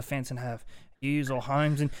sit on the fence and have Hughes or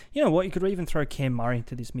Holmes. And you know what? You could even throw Cam Murray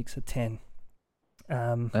into this mix at 10.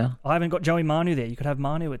 Well, I haven't got Joey Manu there. You could have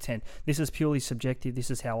Manu at 10. This is purely subjective.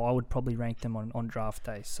 This is how I would probably rank them on draft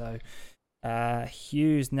day. So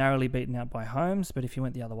Hughes narrowly beaten out by Holmes, but if you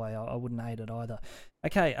went the other way, I wouldn't hate it either.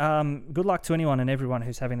 Okay, good luck to anyone and everyone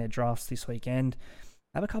who's having their drafts this weekend.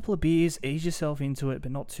 Have a couple of beers, ease yourself into it,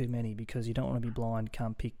 but not too many because you don't want to be blind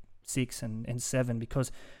come pick 6 and 7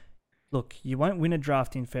 because, look, you won't win a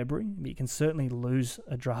draft in February, but you can certainly lose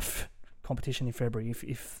a draft competition in February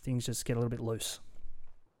if things just get a little bit loose.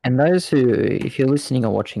 and those who, if you're listening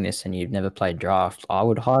or watching this and you've never played draft, I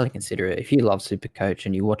would highly consider it. If you love Supercoach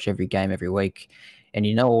and you watch every game every week, and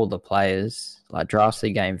you know all the players, like draft's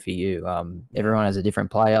the game for you. Everyone has a different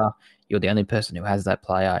player. You're the only person who has that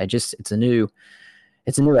player. It's a new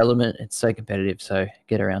element. It's so competitive. So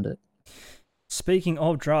get around it. Speaking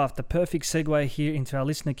of draft, the perfect segue here into our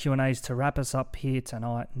listener Q&As to wrap us up here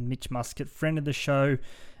tonight. Mitch Muscat, friend of the show,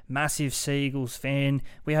 massive Seagulls fan.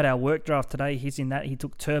 We had our work draft today. He's in that. He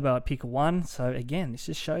took Turbo at pick 1. So again, this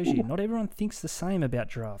just shows you not everyone thinks the same about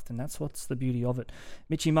draft, and that's what's the beauty of it.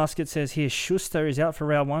 Mitchy Muscat says here, Schuster is out for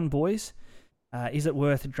round 1, boys. Is it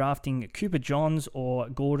worth drafting Cooper Johns or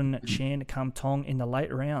Gordon Chan Kum Tong in the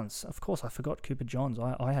late rounds? Of course, I forgot Cooper Johns.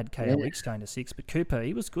 I had KO Weeks going to 6, but Cooper,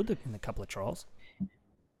 he was good in a couple of trials.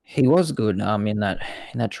 He was good in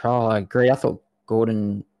that trial. I agree. I thought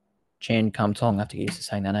Gordon Chan Kum Tong, I have to get used to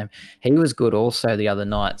saying that name. He was good also the other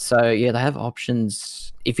night. So, yeah, they have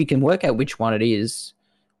options. If you can work out which one it is,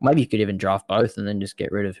 maybe you could even draft both and then just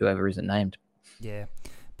get rid of whoever isn't named. Yeah.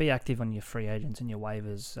 Be active on your free agents and your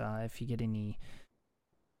waivers. If you get any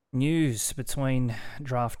news between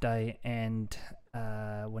draft day and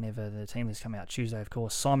whenever the team list come out, Tuesday, of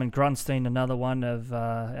course. Simon Grunstein, another one of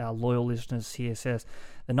our loyal listeners here, says,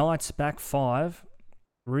 the Knights back 5,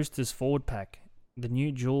 Roosters forward pack. The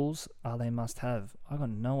new Jules are they must have. I got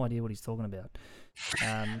no idea what he's talking about.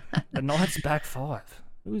 The Knights back 5.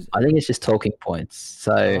 I think it's just talking points.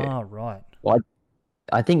 So, right.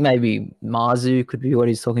 I think maybe Marzu could be what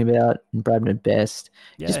he's talking about, and Bradman Best.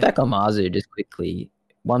 Yeah. Just back on Marzu, just quickly.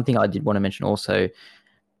 One thing I did want to mention also,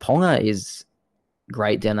 Ponga is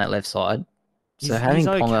great down that left side. So having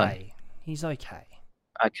Ponga, he's okay.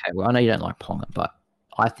 Okay, well I know you don't like Ponga, but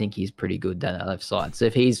I think he's pretty good down that left side. So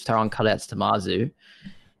if he's throwing cutouts to Marzu,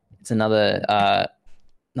 it's another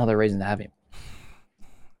reason to have him.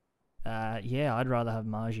 Yeah, I'd rather have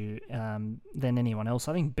Marju than anyone else.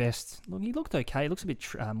 I think Best, look, he looked okay. He looks a bit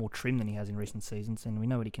more trim than he has in recent seasons, and we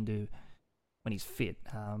know what he can do when he's fit.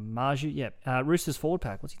 Marju, yeah. Roosters forward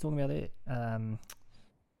pack, what's he talking about there?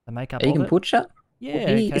 The makeup Egan Butcher? Yeah,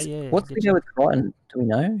 okay, yeah. What's the deal with Crichton? Do we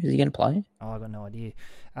know? Is he going to play? Oh, I got no idea.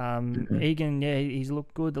 Egan, yeah, he's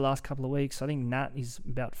looked good the last couple of weeks. I think Nat is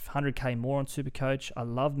about 100k more on Supercoach. I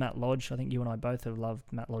love Matt Lodge. I think you and I both have loved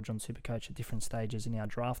Matt Lodge on Supercoach at different stages in our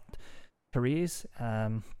draft careers.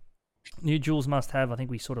 New Jules must have. I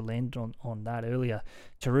think we sort of landed on that earlier.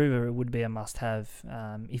 Taruva would be a must have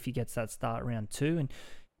if he gets that start round 2. And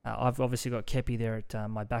I've obviously got Kepi there at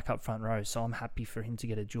my backup front row, so I'm happy for him to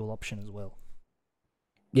get a dual option as well.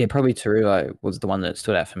 Yeah, probably Taruva was the one that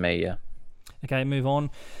stood out for me, yeah. Okay, move on.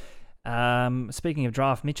 Speaking of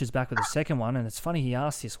draft, Mitch is back with the second one, and it's funny he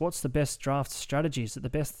asked this. What's the best draft strategy? Is it the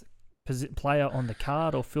best player on the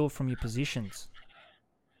card or fill from your positions?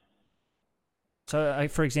 So,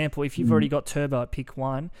 for example, if you've already got Turbo at pick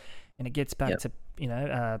 1 and it gets back to,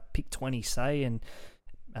 pick 20, say, and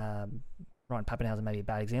Ryan Pappenhausen may be a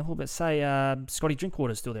bad example, but say Scotty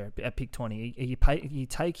Drinkwater's still there at pick 20. Are you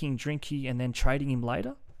taking Drinky and then trading him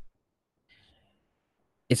later?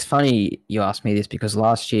 It's funny you asked me this because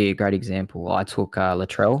last year, great example, I took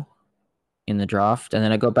Latrell in the draft, and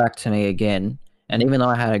then it got back to me again. And even though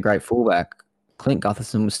I had a great fullback, Clint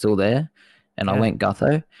Gutherson was still there, and I went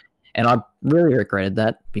Gutho. And I really regretted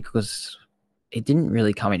that because it didn't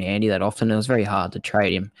really come in handy that often. It was very hard to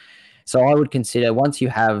trade him. So I would consider once you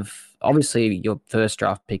have, obviously your first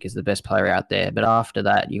draft pick is the best player out there, but after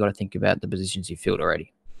that, you got to think about the positions you filled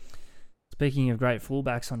already. Speaking of great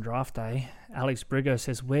fullbacks on draft day, Alex Brigo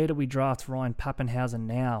says, where do we draft Ryan Pappenhausen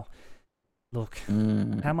now? Look,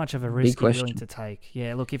 how much of a risk are you willing to take?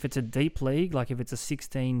 Yeah, look, if it's a deep league, like if it's a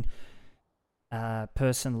 16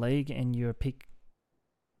 person league and you're pick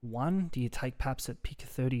 1, do you take Paps at pick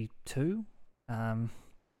 32?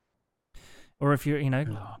 Or if you're,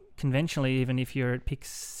 conventionally, even if you're at pick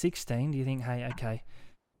 16, do you think, hey, okay,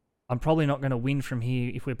 I'm probably not going to win from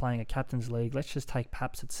here if we're playing a captain's league. Let's just take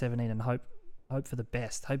Paps at 17 and hope for the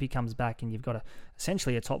best. Hope he comes back and you've got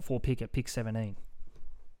essentially a top 4 pick at pick 17.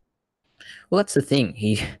 Well, that's the thing.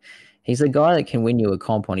 He's a guy that can win you a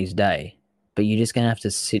comp on his day, but you're just going to have to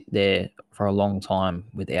sit there for a long time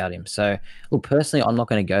without him. So, look, personally, I'm not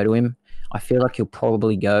going to go to him. I feel like he'll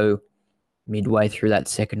probably go midway through that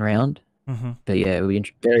second round. Mm-hmm. But yeah, it'll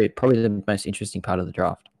be probably the most interesting part of the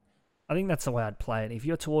draft. I think that's the way I'd play it. If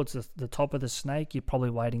you're towards the top of the snake, you're probably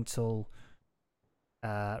waiting till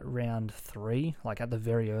round 3, like at the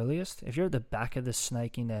very earliest. If you're at the back of the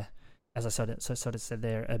snake in a, as I sort of said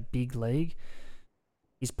there, a big league,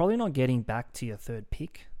 he's probably not getting back to your third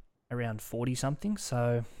pick around 40 something.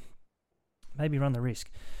 So maybe run the risk.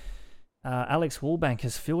 Alex Woolbank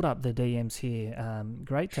has filled up the DMs here.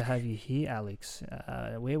 Great to have you here, Alex.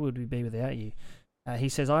 Where would we be without you? He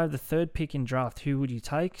says, I have the third pick in draft. Who would you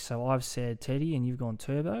take? So I've said Teddy and you've gone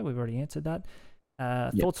Turbo. We've already answered that.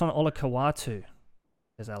 Thoughts on Ola Kawatu,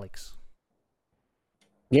 says Alex.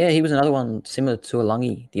 Yeah, he was another one similar to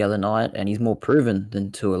Tuolangi the other night, and he's more proven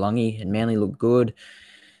than Tuolangi, and Manly looked good.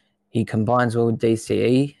 He combines well with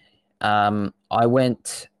DCE. I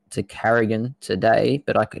went to Carrigan today,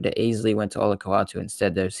 but I could have easily went to Ola Kawatu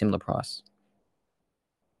instead. They're a similar price.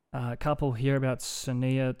 A couple here about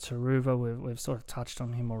Sania Taruva. We've sort of touched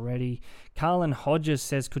on him already. Carlin Hodges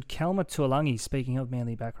says, could Kelma Tuolangi, speaking of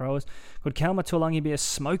Manly back rowers, could Kelma Tuolangi be a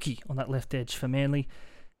smoky on that left edge for Manly?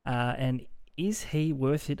 And is he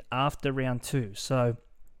worth it after round 2? So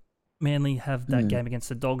Manly have that game against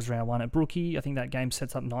the Dogs round 1 at Brookie. I think that game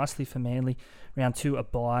sets up nicely for Manly. Round 2, a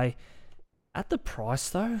bye. At the price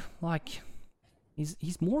though, like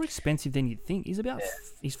he's more expensive than you'd think.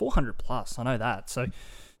 He's 400 plus. I know that. So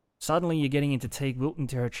suddenly you're getting into Teague Wilton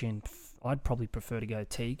territory, and I'd probably prefer to go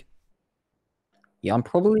Teague. Yeah, I'm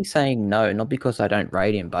probably saying no, not because I don't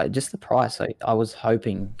rate him, but just the price. I was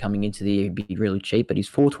hoping coming into the year he'd be really cheap, but he's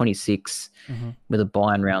 426 with a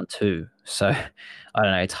buy in round 2. So I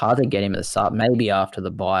don't know. It's hard to get him at the start, maybe after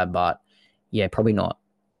the buy, but yeah, probably not.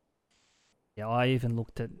 Yeah, I even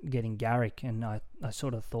looked at getting Garrick, and I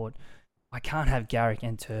sort of thought, I can't have Garrick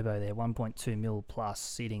and Turbo there, 1.2 mil plus,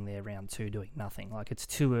 sitting there round 2 doing nothing. Like, it's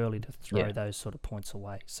too early to throw those sort of points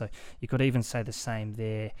away. So you could even say the same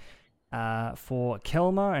there for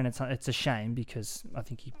Kelma, and it's a shame because I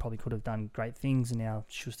think he probably could have done great things, and now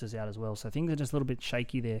Schuster's out as well. So things are just a little bit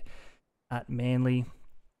shaky there at Manly.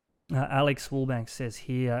 Alex Woolbank says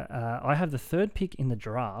here, I have the third pick in the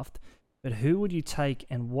draft, but who would you take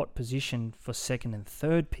and what position for second and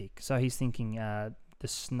third pick? So he's thinking the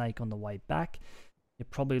snake on the way back. You're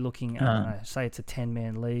probably looking, say it's a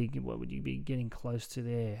 10-man league. What would you be getting close to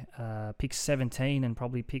there? Pick 17 and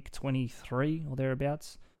probably pick 23 or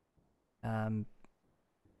thereabouts.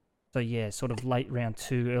 So yeah, sort of late round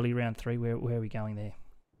 2, early round 3. Where are we going there?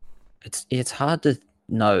 It's hard to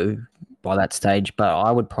know by that stage, but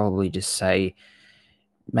I would probably just say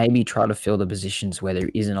maybe try to fill the positions where there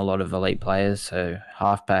isn't a lot of elite players, so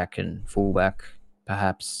halfback and fullback,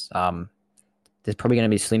 perhaps. There's probably going to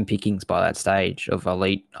be slim pickings by that stage of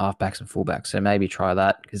elite halfbacks and fullbacks, so maybe try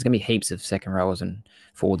that, because there's going to be heaps of second rowers and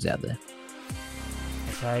forwards out there.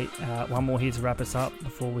 Okay, one more here to wrap us up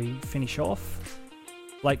before we finish off.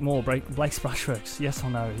 Blake Moore, Blake's Brushworks, yes or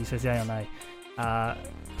no? He says yeah or nay.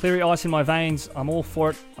 Cleary ice in my veins, I'm all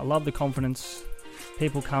for it. I love the confidence.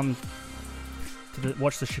 People come to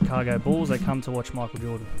watch the Chicago Bulls, they come to watch Michael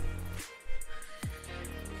Jordan.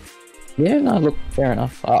 Yeah, no, look, fair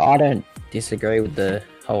enough. I don't disagree with the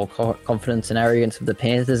whole confidence and arrogance of the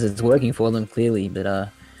Panthers. It's working for them, clearly, but I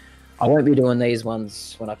won't be doing these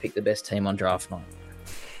ones when I pick the best team on draft night.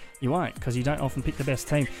 You won't, because you don't often pick the best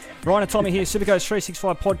team. Brian and Tommy here, Supercoach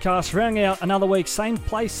 365 podcast, rounding out another week, same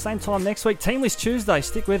place, same time next week. Team List Tuesday,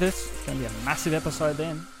 stick with us. It's going to be a massive episode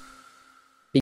then.